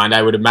in my mind.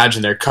 I would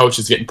imagine their coach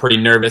is getting pretty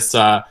nervous.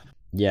 But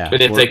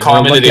if they call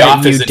him into the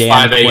office at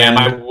 5 a.m.,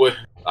 I would.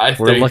 If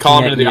they call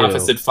him into the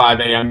office at 5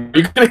 a.m.,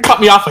 you're gonna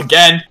cut me off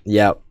again.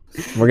 Yep.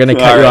 We're gonna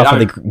cut you off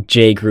with a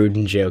Jay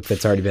Gruden joke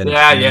that's already been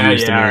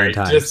used a million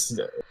times.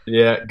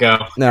 Go.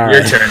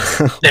 Your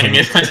turn. Dang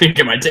it! I didn't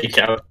get my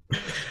takeout.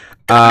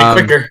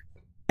 Quicker.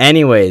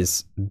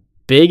 Anyways,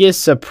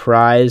 biggest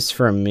surprise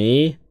for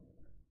me,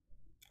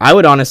 I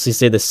would honestly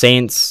say the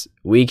Saints.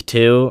 Week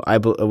 2,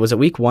 was it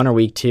week 1 or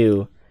week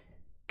 2?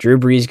 Drew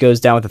Brees goes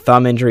down with a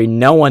thumb injury.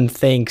 No one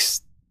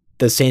thinks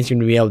the Saints are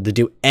going to be able to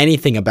do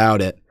anything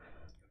about it.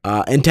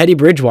 And Teddy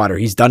Bridgewater,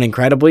 he's done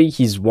incredibly.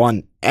 He's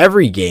won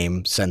every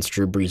game since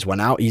Drew Brees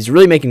went out. He's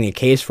really making a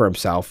case for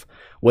himself,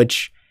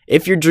 which,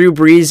 if you're Drew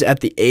Brees at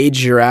the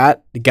age you're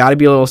at, got to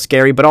be a little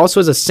scary. But also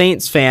as a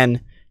Saints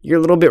fan, you're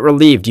a little bit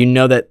relieved. You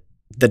know that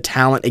the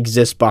talent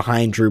exists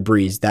behind Drew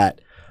Brees,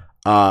 that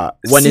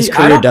when his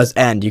career does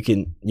end,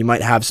 you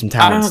might have some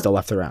talent still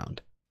left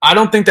around. I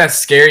don't think that's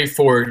scary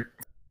for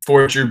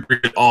Drew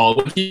Brees at all.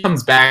 When he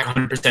comes back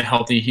 100%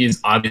 healthy,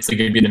 he's obviously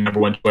going to be the number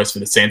 1 choice for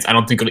the Saints. I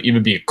don't think it'll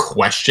even be a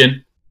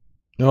question.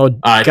 No,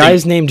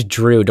 guys named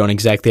Drew don't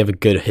exactly have a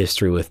good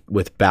history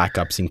with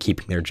backups and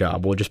keeping their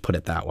job. We'll just put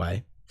it that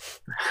way.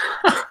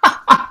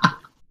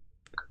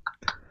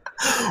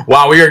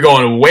 Wow, we are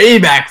going way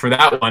back for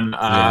that one.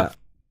 Yeah,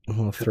 a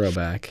little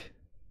throwback.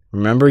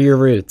 Remember your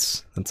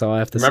roots. That's all I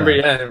have to say.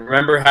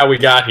 Remember how we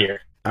got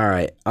here. All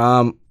right.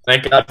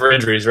 Thank God for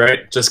injuries,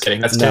 right? Just kidding.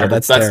 That's terrible.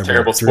 That's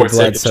terrible. Drew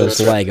Bledsoe's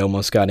leg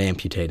almost got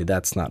amputated.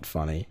 That's not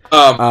funny.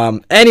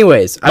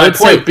 Anyways,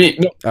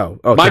 continue.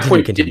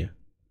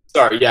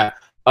 Sorry, yeah.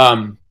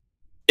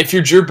 If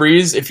you're Drew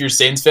Brees, if you're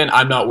Saints fan,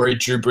 I'm not worried.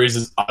 Drew Brees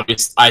is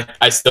obvious.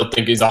 I still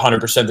think he's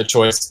 100% the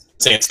choice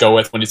Saints go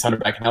with when he's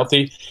 100% back and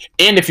healthy.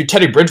 And if you're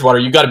Teddy Bridgewater,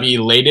 you got to be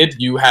elated.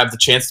 You have the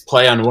chance to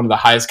play on one of the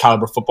highest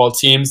caliber football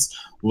teams.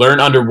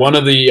 Learn under one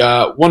of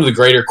the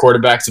greater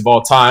quarterbacks of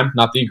all time,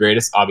 not the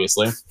greatest,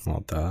 obviously.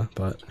 Well,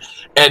 but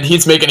and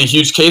he's making a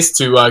huge case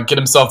to get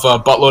himself a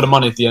buttload of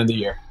money at the end of the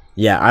year.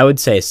 Yeah, I would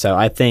say so.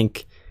 I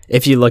think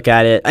if you look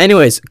at it,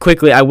 anyways,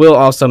 quickly, I will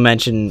also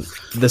mention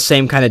the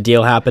same kind of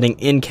deal happening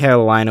in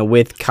Carolina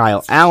with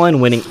Kyle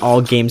Allen winning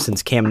all games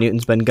since Cam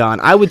Newton's been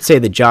gone. I would say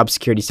the job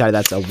security side of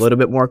that's a little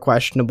bit more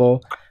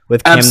questionable.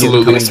 With Cam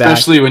Newton coming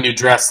especially back. When you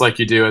dress like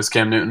you do as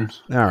Cam Newton.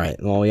 All right,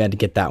 well, we had to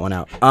get that one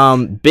out.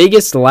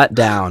 Biggest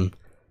letdown,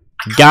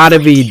 gotta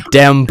be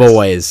dem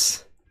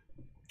boys.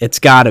 It's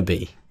gotta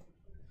be.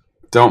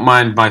 Don't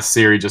mind my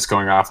Siri just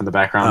going off in the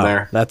background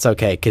there. That's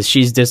okay, because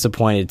she's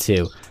disappointed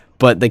too.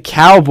 But the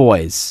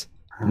Cowboys,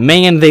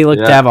 man, they look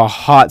to have a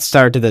hot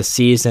start to the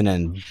season,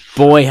 and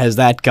boy, has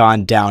that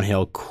gone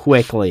downhill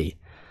quickly.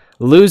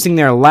 Losing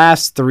their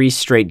last 3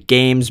 straight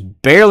games,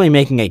 barely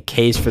making a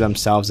case for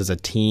themselves as a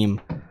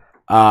team.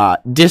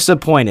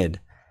 Disappointed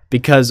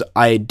because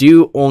I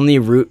do only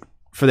root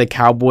for the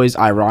Cowboys,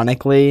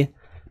 ironically,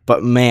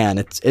 but man,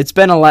 it's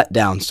been a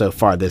letdown so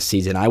far this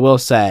season. I will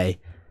say,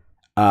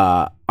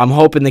 I'm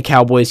hoping the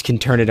Cowboys can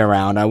turn it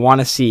around. I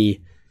want to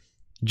see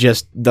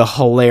just the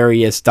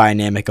hilarious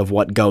dynamic of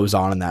what goes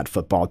on in that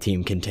football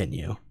team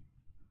continue.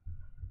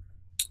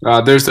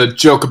 There's a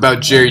joke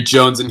about Jerry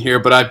Jones in here,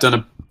 but I've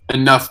done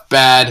enough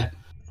bad,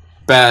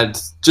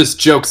 just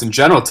jokes in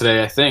general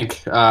today, I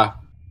think.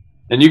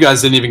 And you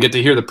guys didn't even get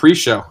to hear the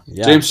pre-show.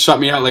 Yeah. James shut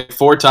me out like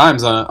 4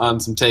 times on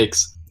some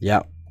takes.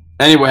 Yeah.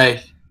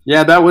 Anyway,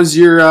 yeah, that was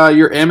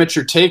your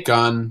amateur take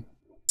on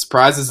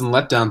surprises and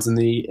letdowns in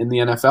the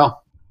NFL.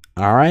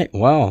 All right.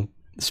 Well,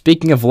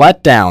 speaking of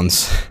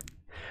letdowns,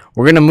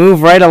 we're gonna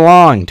move right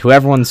along to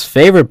everyone's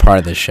favorite part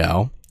of the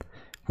show,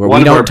 where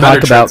we don't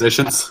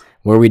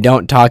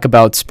talk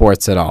about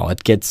sports at all.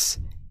 It gets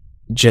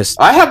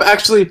just. I have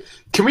actually.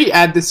 Can we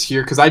add this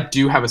here? Because I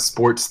do have a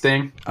sports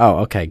thing. Oh,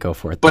 okay, go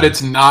for it. But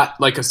it's not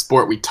like a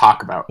sport we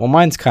talk about. Well,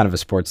 mine's kind of a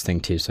sports thing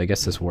too, so I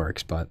guess this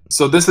works. But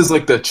so this is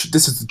like the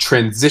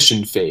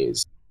transition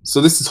phase. So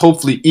this is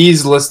hopefully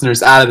ease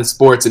listeners out of the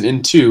sports and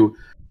into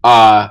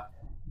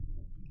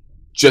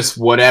just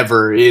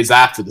whatever is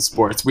after the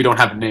sports. We don't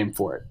have a name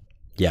for it.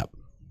 Yep.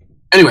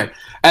 Anyway,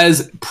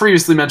 as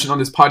previously mentioned on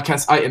this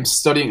podcast, I am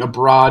studying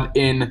abroad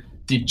in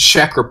the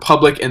Czech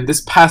Republic, and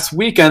this past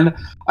weekend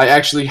I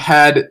actually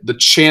had the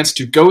chance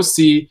to go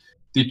see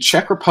the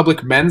Czech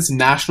Republic men's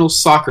national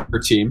soccer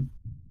team,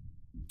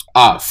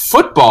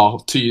 football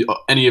to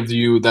any of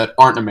you that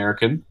aren't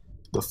American,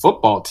 the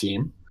football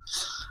team,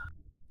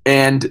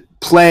 and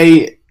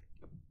play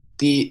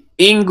the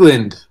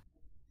England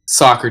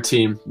soccer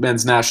team,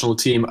 men's national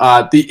team,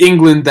 the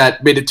England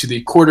that made it to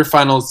the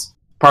quarterfinals,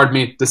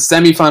 the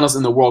semifinals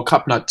in the World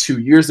Cup not 2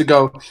 years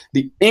ago,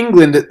 the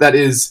England that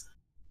is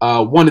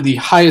one of the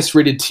highest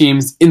rated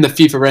teams in the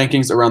FIFA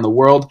rankings around the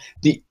world.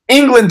 The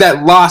England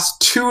that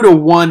lost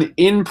 2-1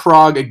 in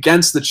Prague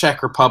against the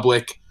Czech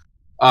Republic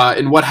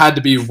in what had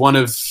to be one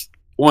of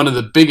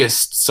the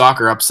biggest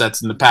soccer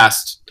upsets in the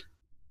past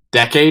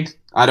decade.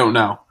 I don't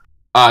know.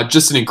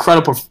 Just an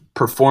incredible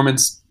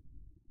performance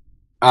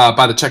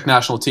by the Czech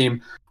national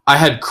team. I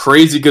had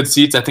crazy good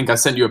seats. I think I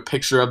sent you a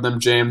picture of them,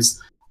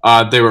 James.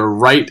 They were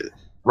right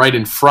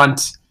in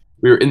front.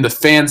 We were in the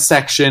fan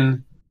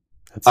section.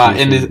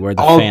 That's where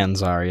the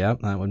fans are.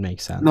 Yep, that would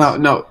make sense.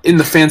 No, in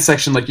the fan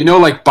section,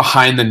 like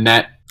behind the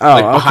net. Oh,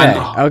 like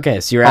okay. Okay,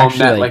 so you're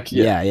actually net,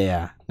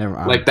 yeah. Never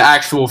mind. Like the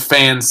actual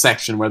fan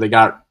section where they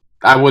got,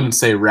 I wouldn't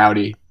say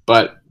rowdy,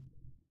 but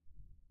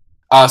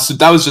so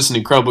that was just an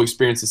incredible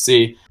experience to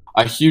see.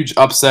 A huge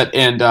upset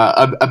and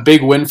a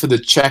big win for the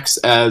Czechs,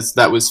 as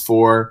that was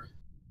for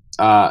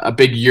a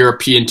big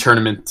European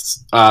tournament,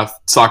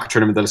 soccer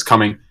tournament that is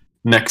coming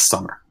next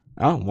summer.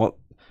 Oh, well.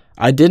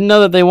 I didn't know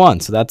that they won,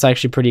 so that's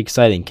actually pretty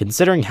exciting,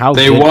 considering how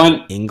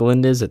good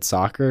England is at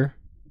soccer.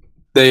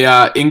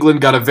 England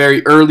got a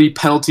very early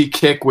penalty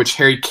kick, which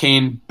Harry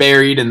Kane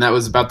buried, and that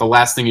was about the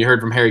last thing you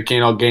heard from Harry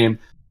Kane all game.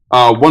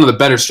 One of the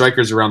better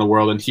strikers around the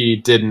world, and he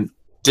didn't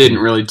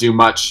really do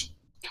much.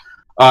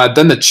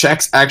 Then the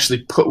Czechs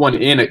actually put one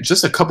in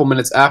just a couple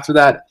minutes after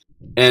that,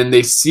 and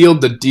they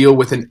sealed the deal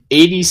with an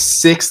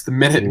 86th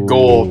minute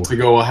goal to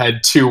go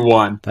ahead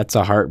 2-1. That's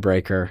a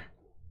heartbreaker.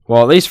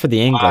 Well, at least for the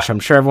English.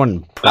 I'm sure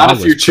everyone probably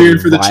if you're cheering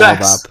for the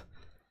Czechs.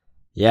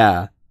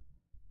 Yeah.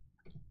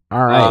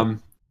 All right.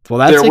 Well,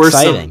 that's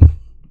exciting.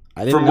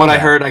 From what I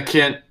heard, I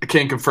can't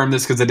confirm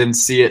this because I didn't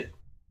see it.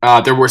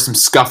 There were some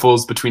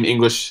scuffles between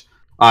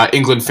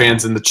England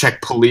fans and the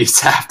Czech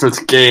police after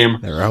the game.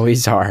 There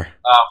always are.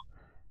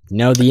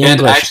 The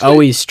English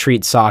always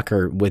treat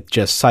soccer with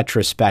just such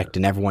respect,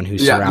 and everyone who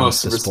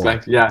surrounds the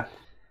sport. Yeah.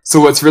 So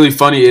what's really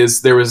funny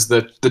is there was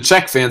the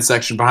Czech fan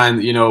section behind,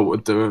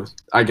 with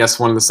I guess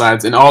one of the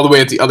sides, and all the way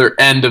at the other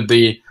end of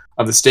the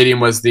stadium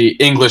was the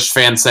English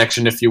fan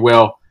section, if you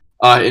will.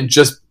 And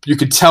just you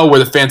could tell where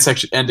the fan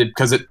section ended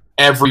because at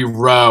every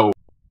row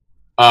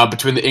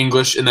between the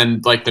English and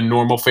then like the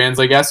normal fans,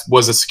 I guess,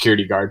 was a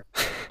security guard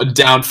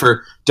down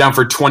for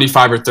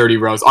 25 or 30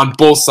 rows on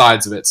both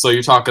sides of it. So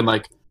you're talking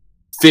like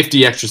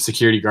 50 extra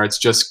security guards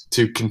just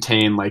to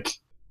contain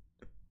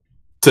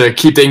to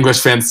keep the English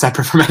fans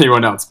separate from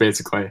anyone else,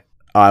 basically.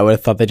 Oh, I would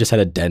have thought they just had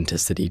a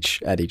dentist at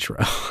each row.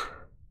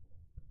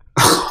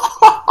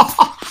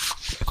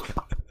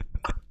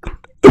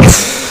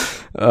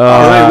 All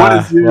right, what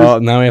is yours? Well,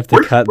 now we have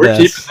to cut this.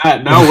 We're keeping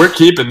that. No, we're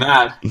keeping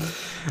that.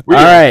 All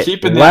right.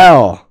 Keeping that.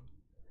 Well,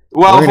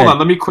 hold on.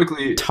 Let me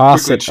quickly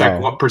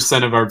check what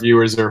percent of our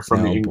viewers are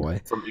from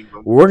England.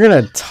 We're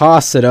gonna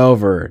toss it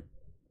over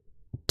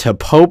to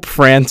Pope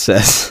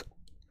Francis.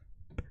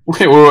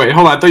 Wait, hold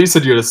on. I thought you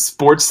said you had a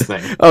sports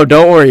thing. Oh,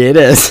 don't worry, it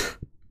is.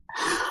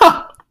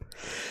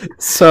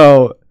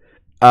 So,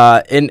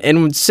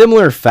 in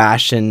similar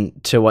fashion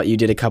to what you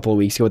did a couple of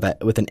weeks ago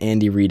with an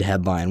Andy Reid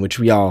headline, which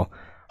we all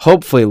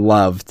hopefully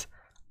loved,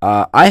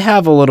 I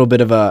have a little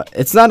bit of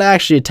it's not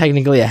actually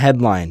technically a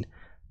headline,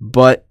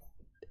 but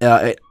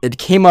it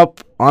came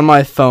up on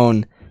my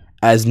phone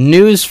as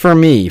news for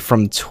me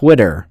from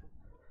Twitter,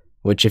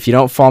 which if you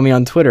don't follow me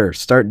on Twitter,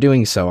 start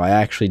doing so. I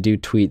actually do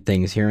tweet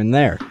things here and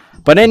there.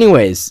 But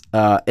anyways,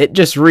 it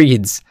just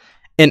reads,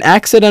 an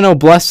accidental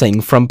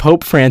blessing from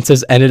Pope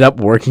Francis ended up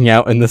working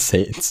out in the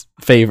Saints'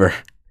 favor.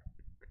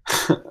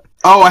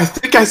 Oh, I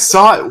think I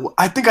saw.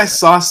 I think I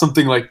saw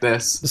something like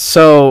this.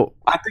 So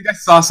I think I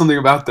saw something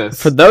about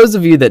this. for those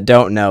of you that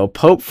don't know,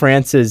 Pope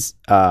Francis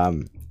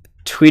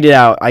tweeted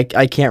out. I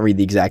can't read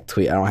the exact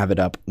tweet. I don't have it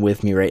up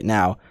with me right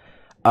now.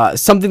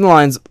 Something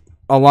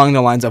along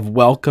the lines of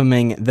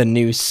welcoming the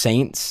new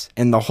saints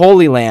in the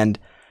Holy Land,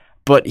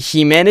 but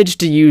he managed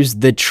to use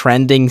the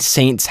trending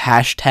Saints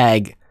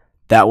hashtag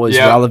that was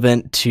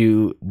relevant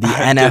to the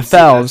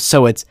NFL.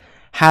 So it's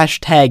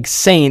hashtag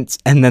Saints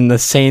and then the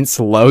Saints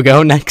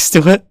logo next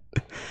to it.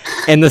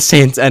 And the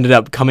Saints ended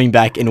up coming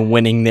back and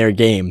winning their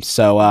game.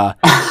 So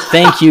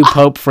thank you,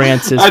 Pope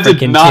Francis, for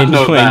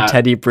continuing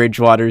Teddy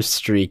Bridgewater's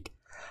streak.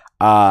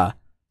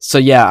 So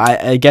yeah,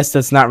 I guess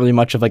that's not really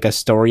much of like a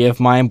story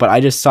of mine, but I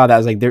just saw that. I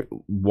was like,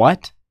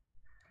 what?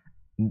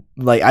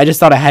 Like, I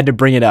just thought I had to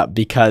bring it up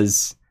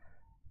because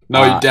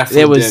no, you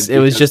definitely it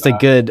was just a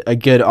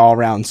good all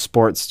around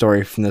sports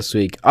story from this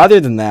week. Other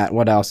than that,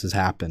 what else has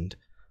happened?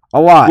 A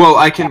lot. Well,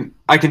 I can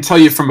tell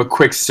you from a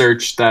quick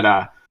search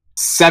that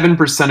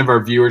 7% of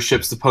our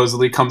viewership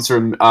supposedly comes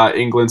from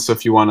England. So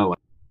if you want to, like,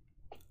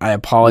 I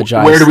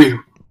apologize.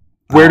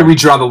 Where do we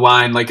draw the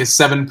line? Like, is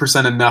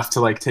 7% enough to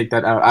like take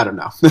that out? I don't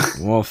know.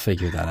 We'll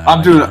figure that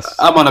out.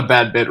 I'm on a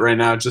bad bit right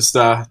now. Just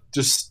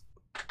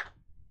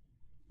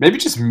maybe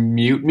just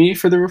mute me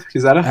for the.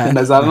 Is that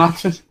an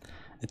option?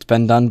 It's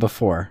been done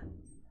before.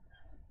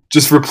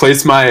 Just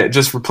replace my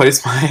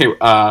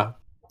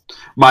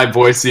my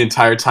voice the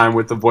entire time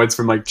with the voice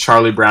from like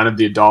Charlie Brown of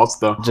the Adults,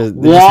 though. Just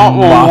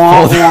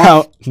muffled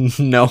out.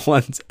 No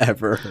one's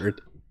ever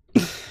heard.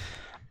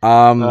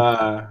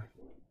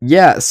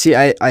 Yeah, see,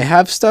 I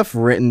have stuff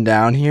written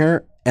down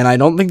here, and I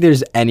don't think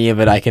there's any of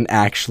it I can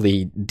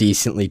actually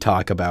decently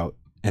talk about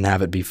and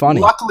have it be funny.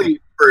 Luckily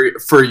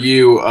for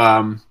you,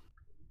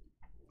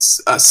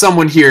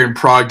 someone here in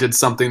Prague did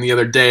something the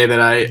other day that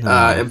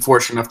I am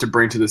fortunate enough to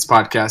bring to this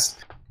podcast.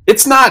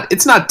 It's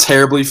not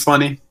terribly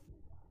funny.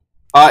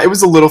 It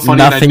was a little funny.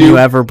 Nothing you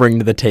ever bring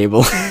to the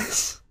table.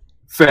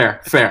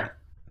 Fair.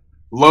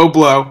 Low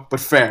blow, but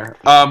fair.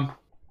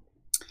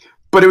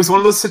 But it was one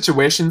of those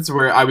situations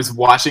where I was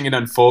watching it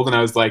unfold, and I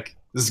was like,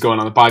 "This is going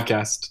on the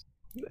podcast,"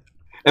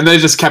 and then it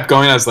just kept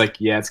going. I was like,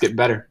 "Yeah, it's getting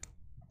better."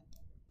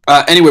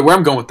 Anyway, where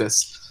I'm going with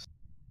this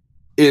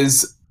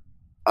is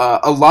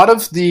a lot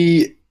of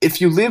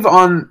if you live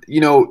on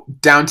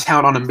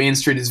downtown on a main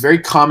street, it's very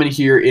common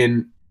here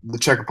in the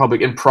Czech Republic,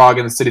 in Prague,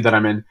 in the city that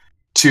I'm in,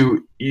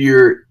 to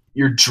your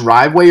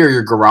driveway or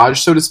your garage,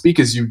 so to speak,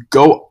 is you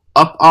go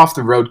up off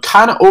the road,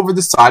 kind of over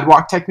the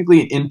sidewalk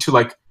technically, and into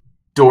like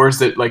doors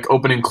that like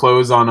open and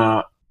close on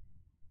a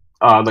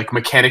like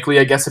mechanically,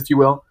 I guess, if you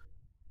will.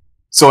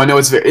 So I know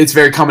it's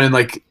very common in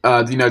like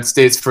the United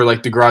States for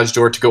like the garage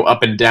door to go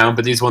up and down,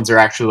 but these ones are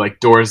actually like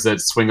doors that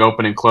swing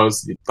open and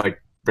close,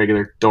 like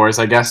regular doors,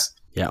 I guess.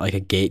 Yeah, like a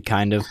gate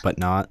kind of, but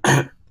not.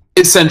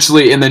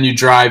 Essentially, and then you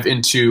drive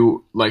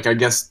into like, I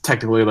guess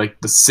technically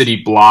like the city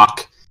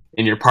block,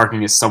 and your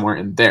parking is somewhere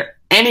in there.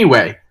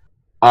 Anyway,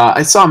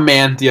 I saw a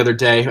man the other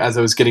day as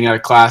I was getting out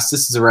of class.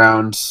 This is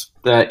around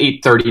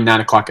 8:30,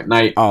 9 o'clock at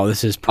night. Oh,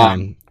 this is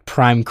prime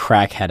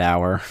crackhead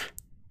hour.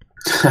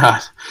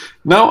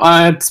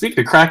 No, speaking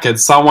of crackheads,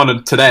 saw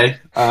one today.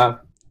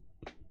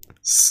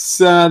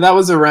 So that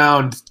was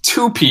around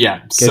 2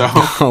 p.m. So,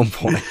 oh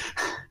boy.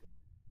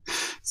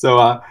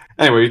 So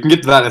anyway, you can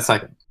get to that in a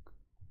second.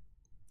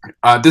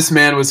 This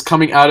man was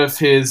coming out of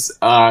his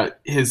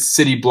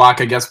city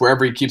block, I guess,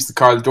 wherever he keeps the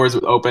car. The doors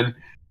were open.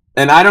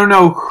 And I don't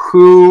know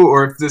who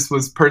or if this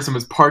person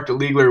was parked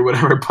illegally or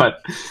whatever,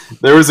 but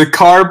there was a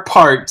car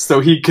parked so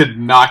he could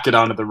not get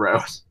onto the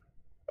road.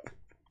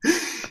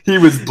 He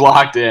was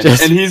blocked in.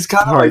 And he's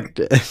kind of like,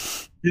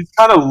 he's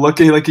kind of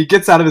looking, like he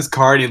gets out of his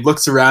car and he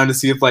looks around to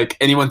see if like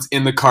anyone's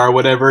in the car or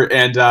whatever.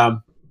 And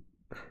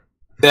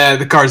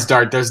the car's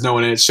dark. There's no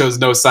one in it. It shows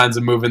no signs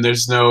of moving.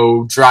 There's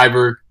no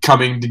driver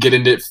coming to get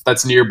into it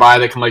that's nearby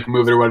that can like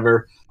move it or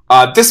whatever.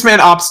 This man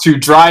opts to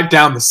drive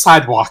down the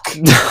sidewalk.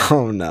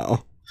 Oh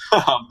no.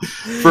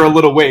 For a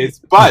little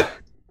ways. But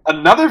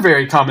another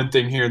very common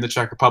thing here in the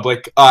Czech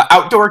Republic,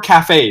 outdoor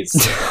cafes.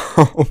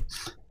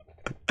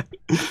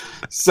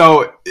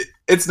 So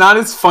it's not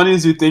as funny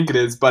as you think it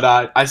is, but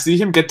I see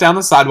him get down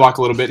the sidewalk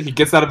a little bit. He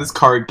gets out of his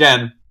car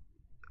again,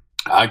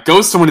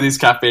 goes to one of these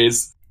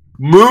cafes,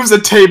 moves a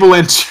table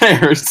and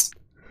chairs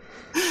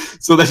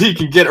so that he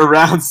can get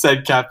around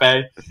said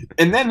cafe.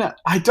 And then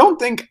I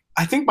think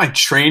my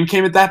train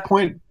came at that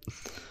point.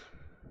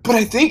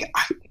 But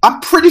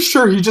I'm pretty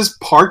sure he just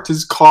parked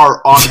his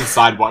car on the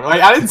sidewalk.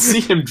 Like, I didn't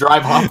see him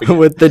drive off again.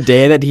 With the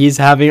day that he's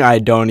having, I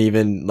don't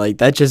even, like,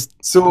 that just,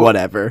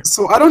 whatever.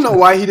 So I don't know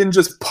why he didn't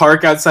just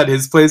park outside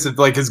his place if,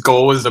 like, his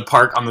goal was to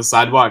park on the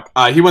sidewalk.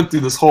 He went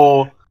through this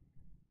whole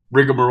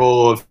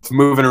rigmarole of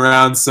moving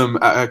around some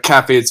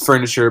cafe's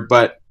furniture.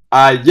 But,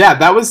 yeah,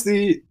 that was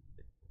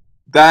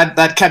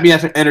That kept me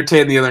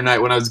entertained the other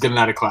night when I was getting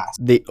out of class.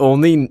 The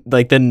only,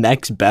 like, the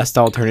next best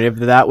alternative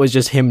to that was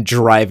just him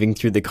driving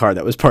through the car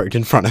that was parked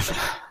in front of him.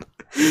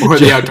 Or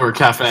the outdoor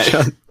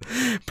cafe.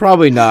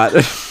 Probably not.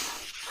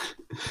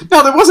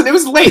 No, there wasn't. It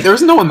was late. There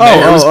was no one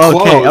there. It was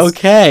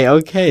closed.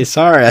 Okay.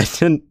 Sorry, I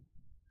didn't.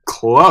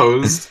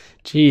 Closed?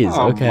 Jeez,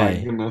 oh, okay. my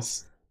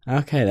goodness.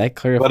 Okay, that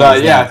clarifies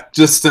But, yeah,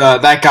 just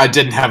that guy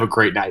didn't have a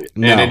great night.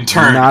 No, and in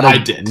turn, I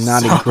did.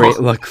 Not a great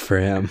look for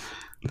him.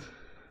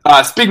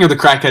 Speaking of the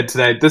crackhead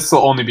today, this will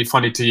only be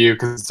funny to you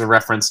because it's a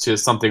reference to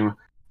something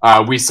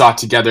we saw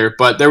together.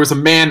 But there was a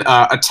man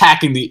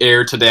attacking the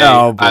air today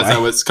as I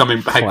was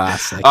coming back.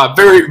 Classic.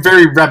 Very,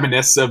 very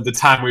reminiscent of the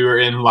time we were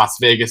in Las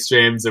Vegas,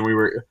 James, and we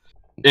were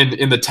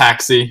in the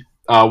taxi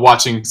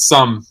watching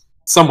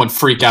someone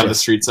freak out of the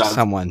streets.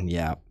 Someone,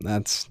 yeah,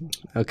 that's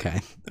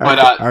okay.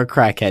 Our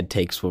crackhead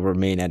takes will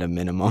remain at a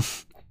minimum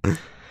for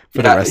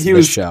the rest of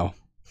the show.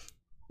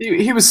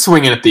 He was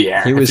swinging at the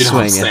air. He was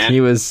swinging.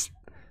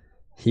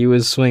 He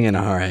was swinging.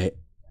 All right.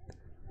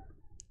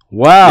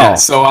 Wow. Yeah,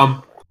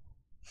 so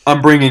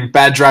I'm bringing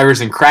bad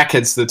drivers and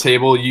crackheads to the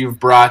table. You've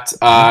brought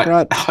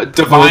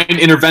divine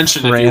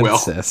intervention, Francis. if you will.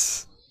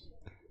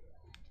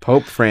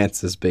 Pope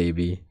Francis,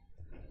 baby.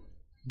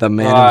 The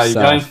man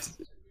himself.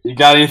 You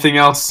got anything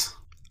else?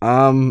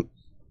 Not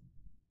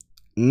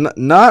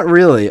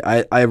really.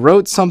 I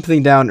wrote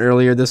something down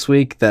earlier this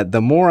week that the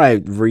more I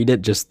read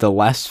it, just the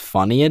less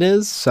funny it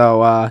is.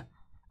 So I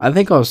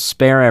think I'll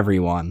spare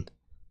everyone.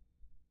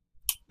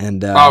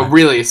 And oh,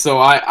 really? So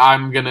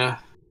I'm gonna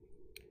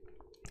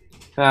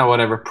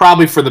whatever.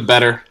 Probably for the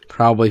better.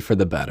 Probably for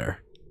the better.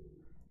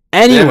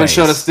 Anyways, they haven't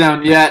shut us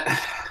down yet.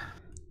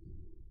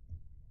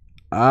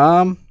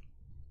 I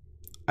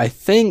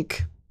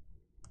think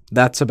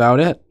that's about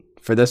it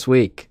for this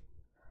week.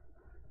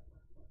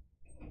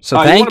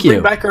 So thank you.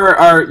 You want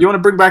to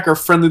bring back our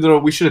friendly little?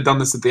 We should have done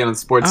this at the end of the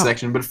sports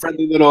section, but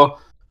friendly little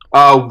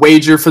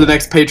wager for the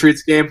next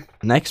Patriots game.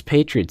 Next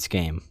Patriots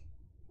game.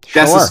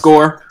 Guess the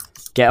score.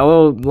 Get a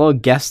little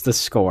guess the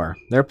score.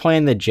 They're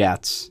playing the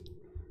Jets.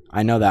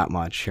 I know that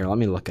much. Here, let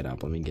me look it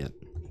up. Let me get.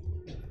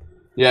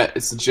 Yeah,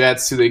 it's the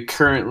Jets who they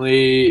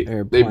currently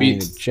they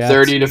beat Jets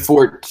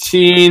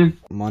 30-14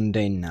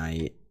 Monday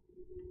night.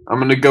 I'm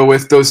gonna go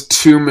with those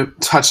 2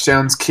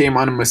 touchdowns came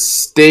on a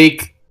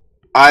mistake.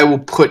 I will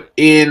put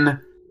in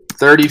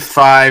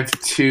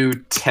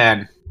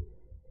 35-10.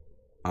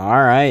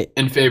 All right.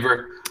 In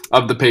favor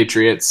of the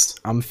Patriots.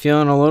 I'm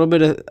feeling a little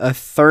bit of a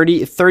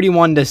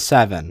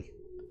 31-7.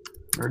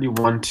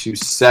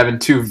 31-7.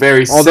 Two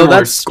very Although similar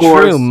that's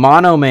scores. True.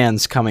 Mono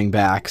Man's coming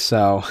back,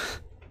 so.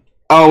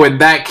 Oh, in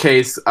that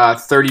case,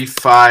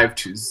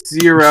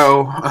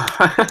 35-0.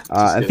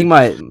 I think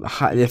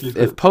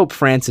if Pope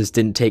Francis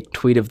didn't take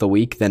tweet of the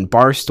week, then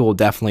Barstool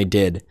definitely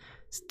did.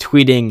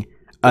 Tweeting,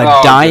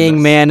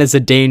 dying man is a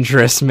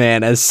dangerous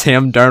man, as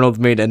Sam Darnold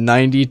made a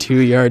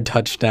 92-yard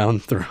touchdown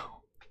throw.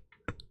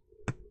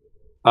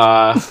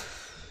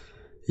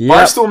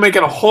 Barstool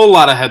making a whole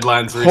lot of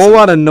headlines recently. Whole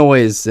lot of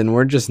noise, and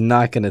we're just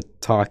not going to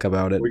talk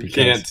about it. We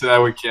can't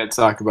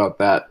talk about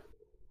that.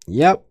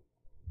 Yep.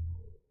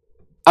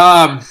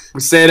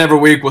 We say it every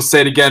week. We'll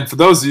say it again. For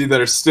those of you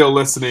that are still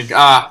listening,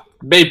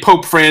 may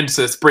Pope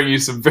Francis bring you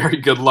some very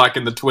good luck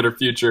in the Twitter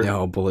future.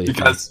 Oh, believe me.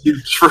 Because you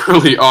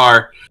truly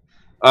are.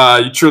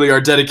 You truly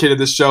are dedicated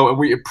to this show, and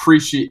we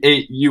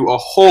appreciate you a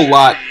whole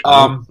lot.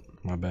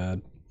 My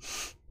bad.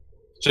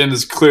 James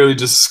is clearly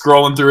just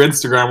scrolling through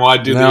Instagram while I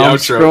do the outro. I'm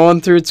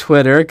scrolling through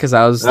Twitter because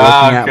I was looking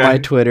at my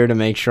Twitter to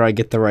make sure I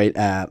get the right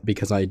app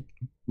because I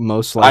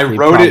most likely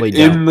probably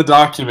don't. In the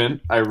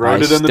document. I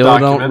still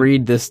don't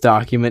read this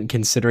document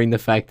considering the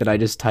fact that I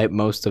just type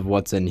most of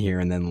what's in here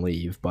and then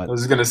leave. But I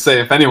was going to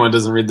say, if anyone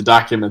doesn't read the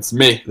document, it's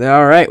me.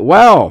 All right.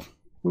 Well,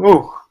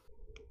 ooh.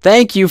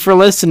 Thank you for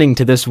listening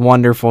to this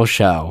wonderful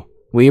show.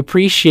 We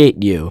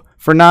appreciate you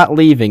for not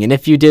leaving. And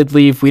if you did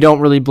leave, we don't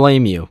really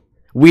blame you.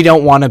 We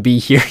don't want to be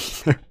here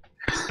either.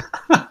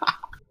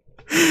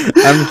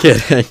 I'm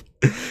kidding.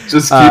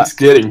 Just keeps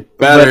getting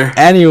better. But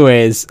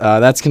anyways,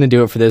 that's going to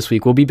do it for this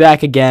week. We'll be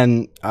back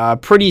again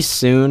pretty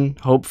soon,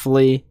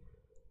 hopefully.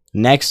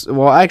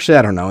 Actually,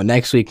 I don't know.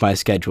 Next week, my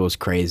schedule is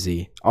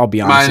crazy. I'll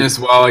be honest. Mine as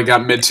well. I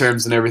got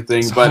midterms and everything.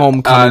 It's but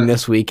homecoming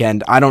this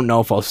weekend. I don't know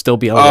if I'll still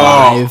be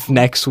alive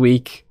next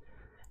week.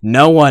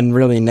 No one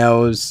really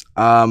knows.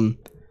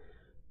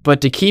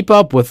 But to keep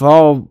up with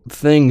all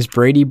things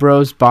Brady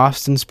Bros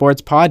Boston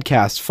Sports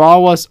Podcast,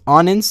 follow us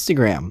on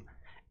Instagram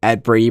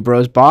at Brady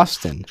Bros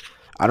Boston.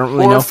 I don't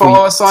really know if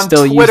we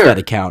still use that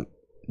account.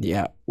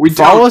 Yeah.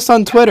 Follow us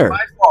on Twitter.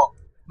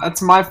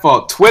 That's my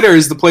fault. Twitter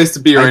is the place to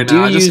be right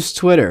now. I do use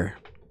Twitter.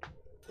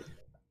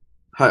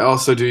 I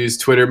also do use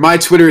Twitter. My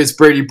Twitter is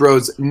Brady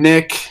Bros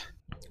Nick.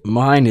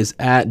 Mine is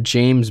at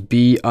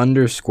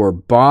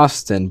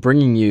JamesB_Boston,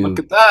 bringing you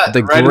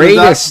the right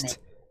greatest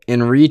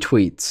in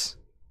retweets,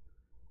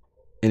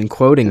 in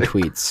quoting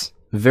tweets.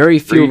 Very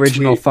few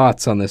original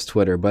thoughts on this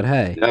Twitter, but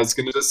hey. Yeah, I was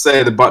going to just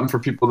say the button for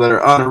people that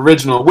are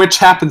unoriginal, which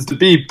happens to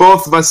be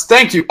both of us.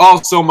 Thank you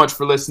all so much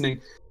for listening.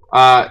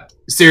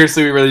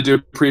 Seriously, we really do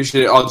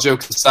appreciate it. All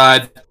jokes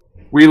aside,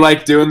 we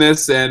like doing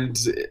this, and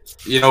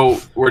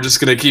we're just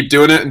gonna keep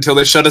doing it until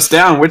they shut us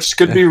down, which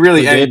could be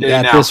really any day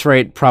now. At this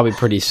rate, probably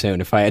pretty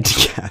soon, if I had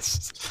to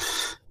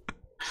guess.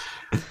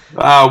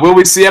 Will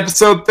we see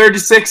episode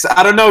 36?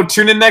 I don't know.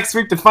 Tune in next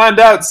week to find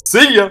out.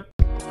 See ya.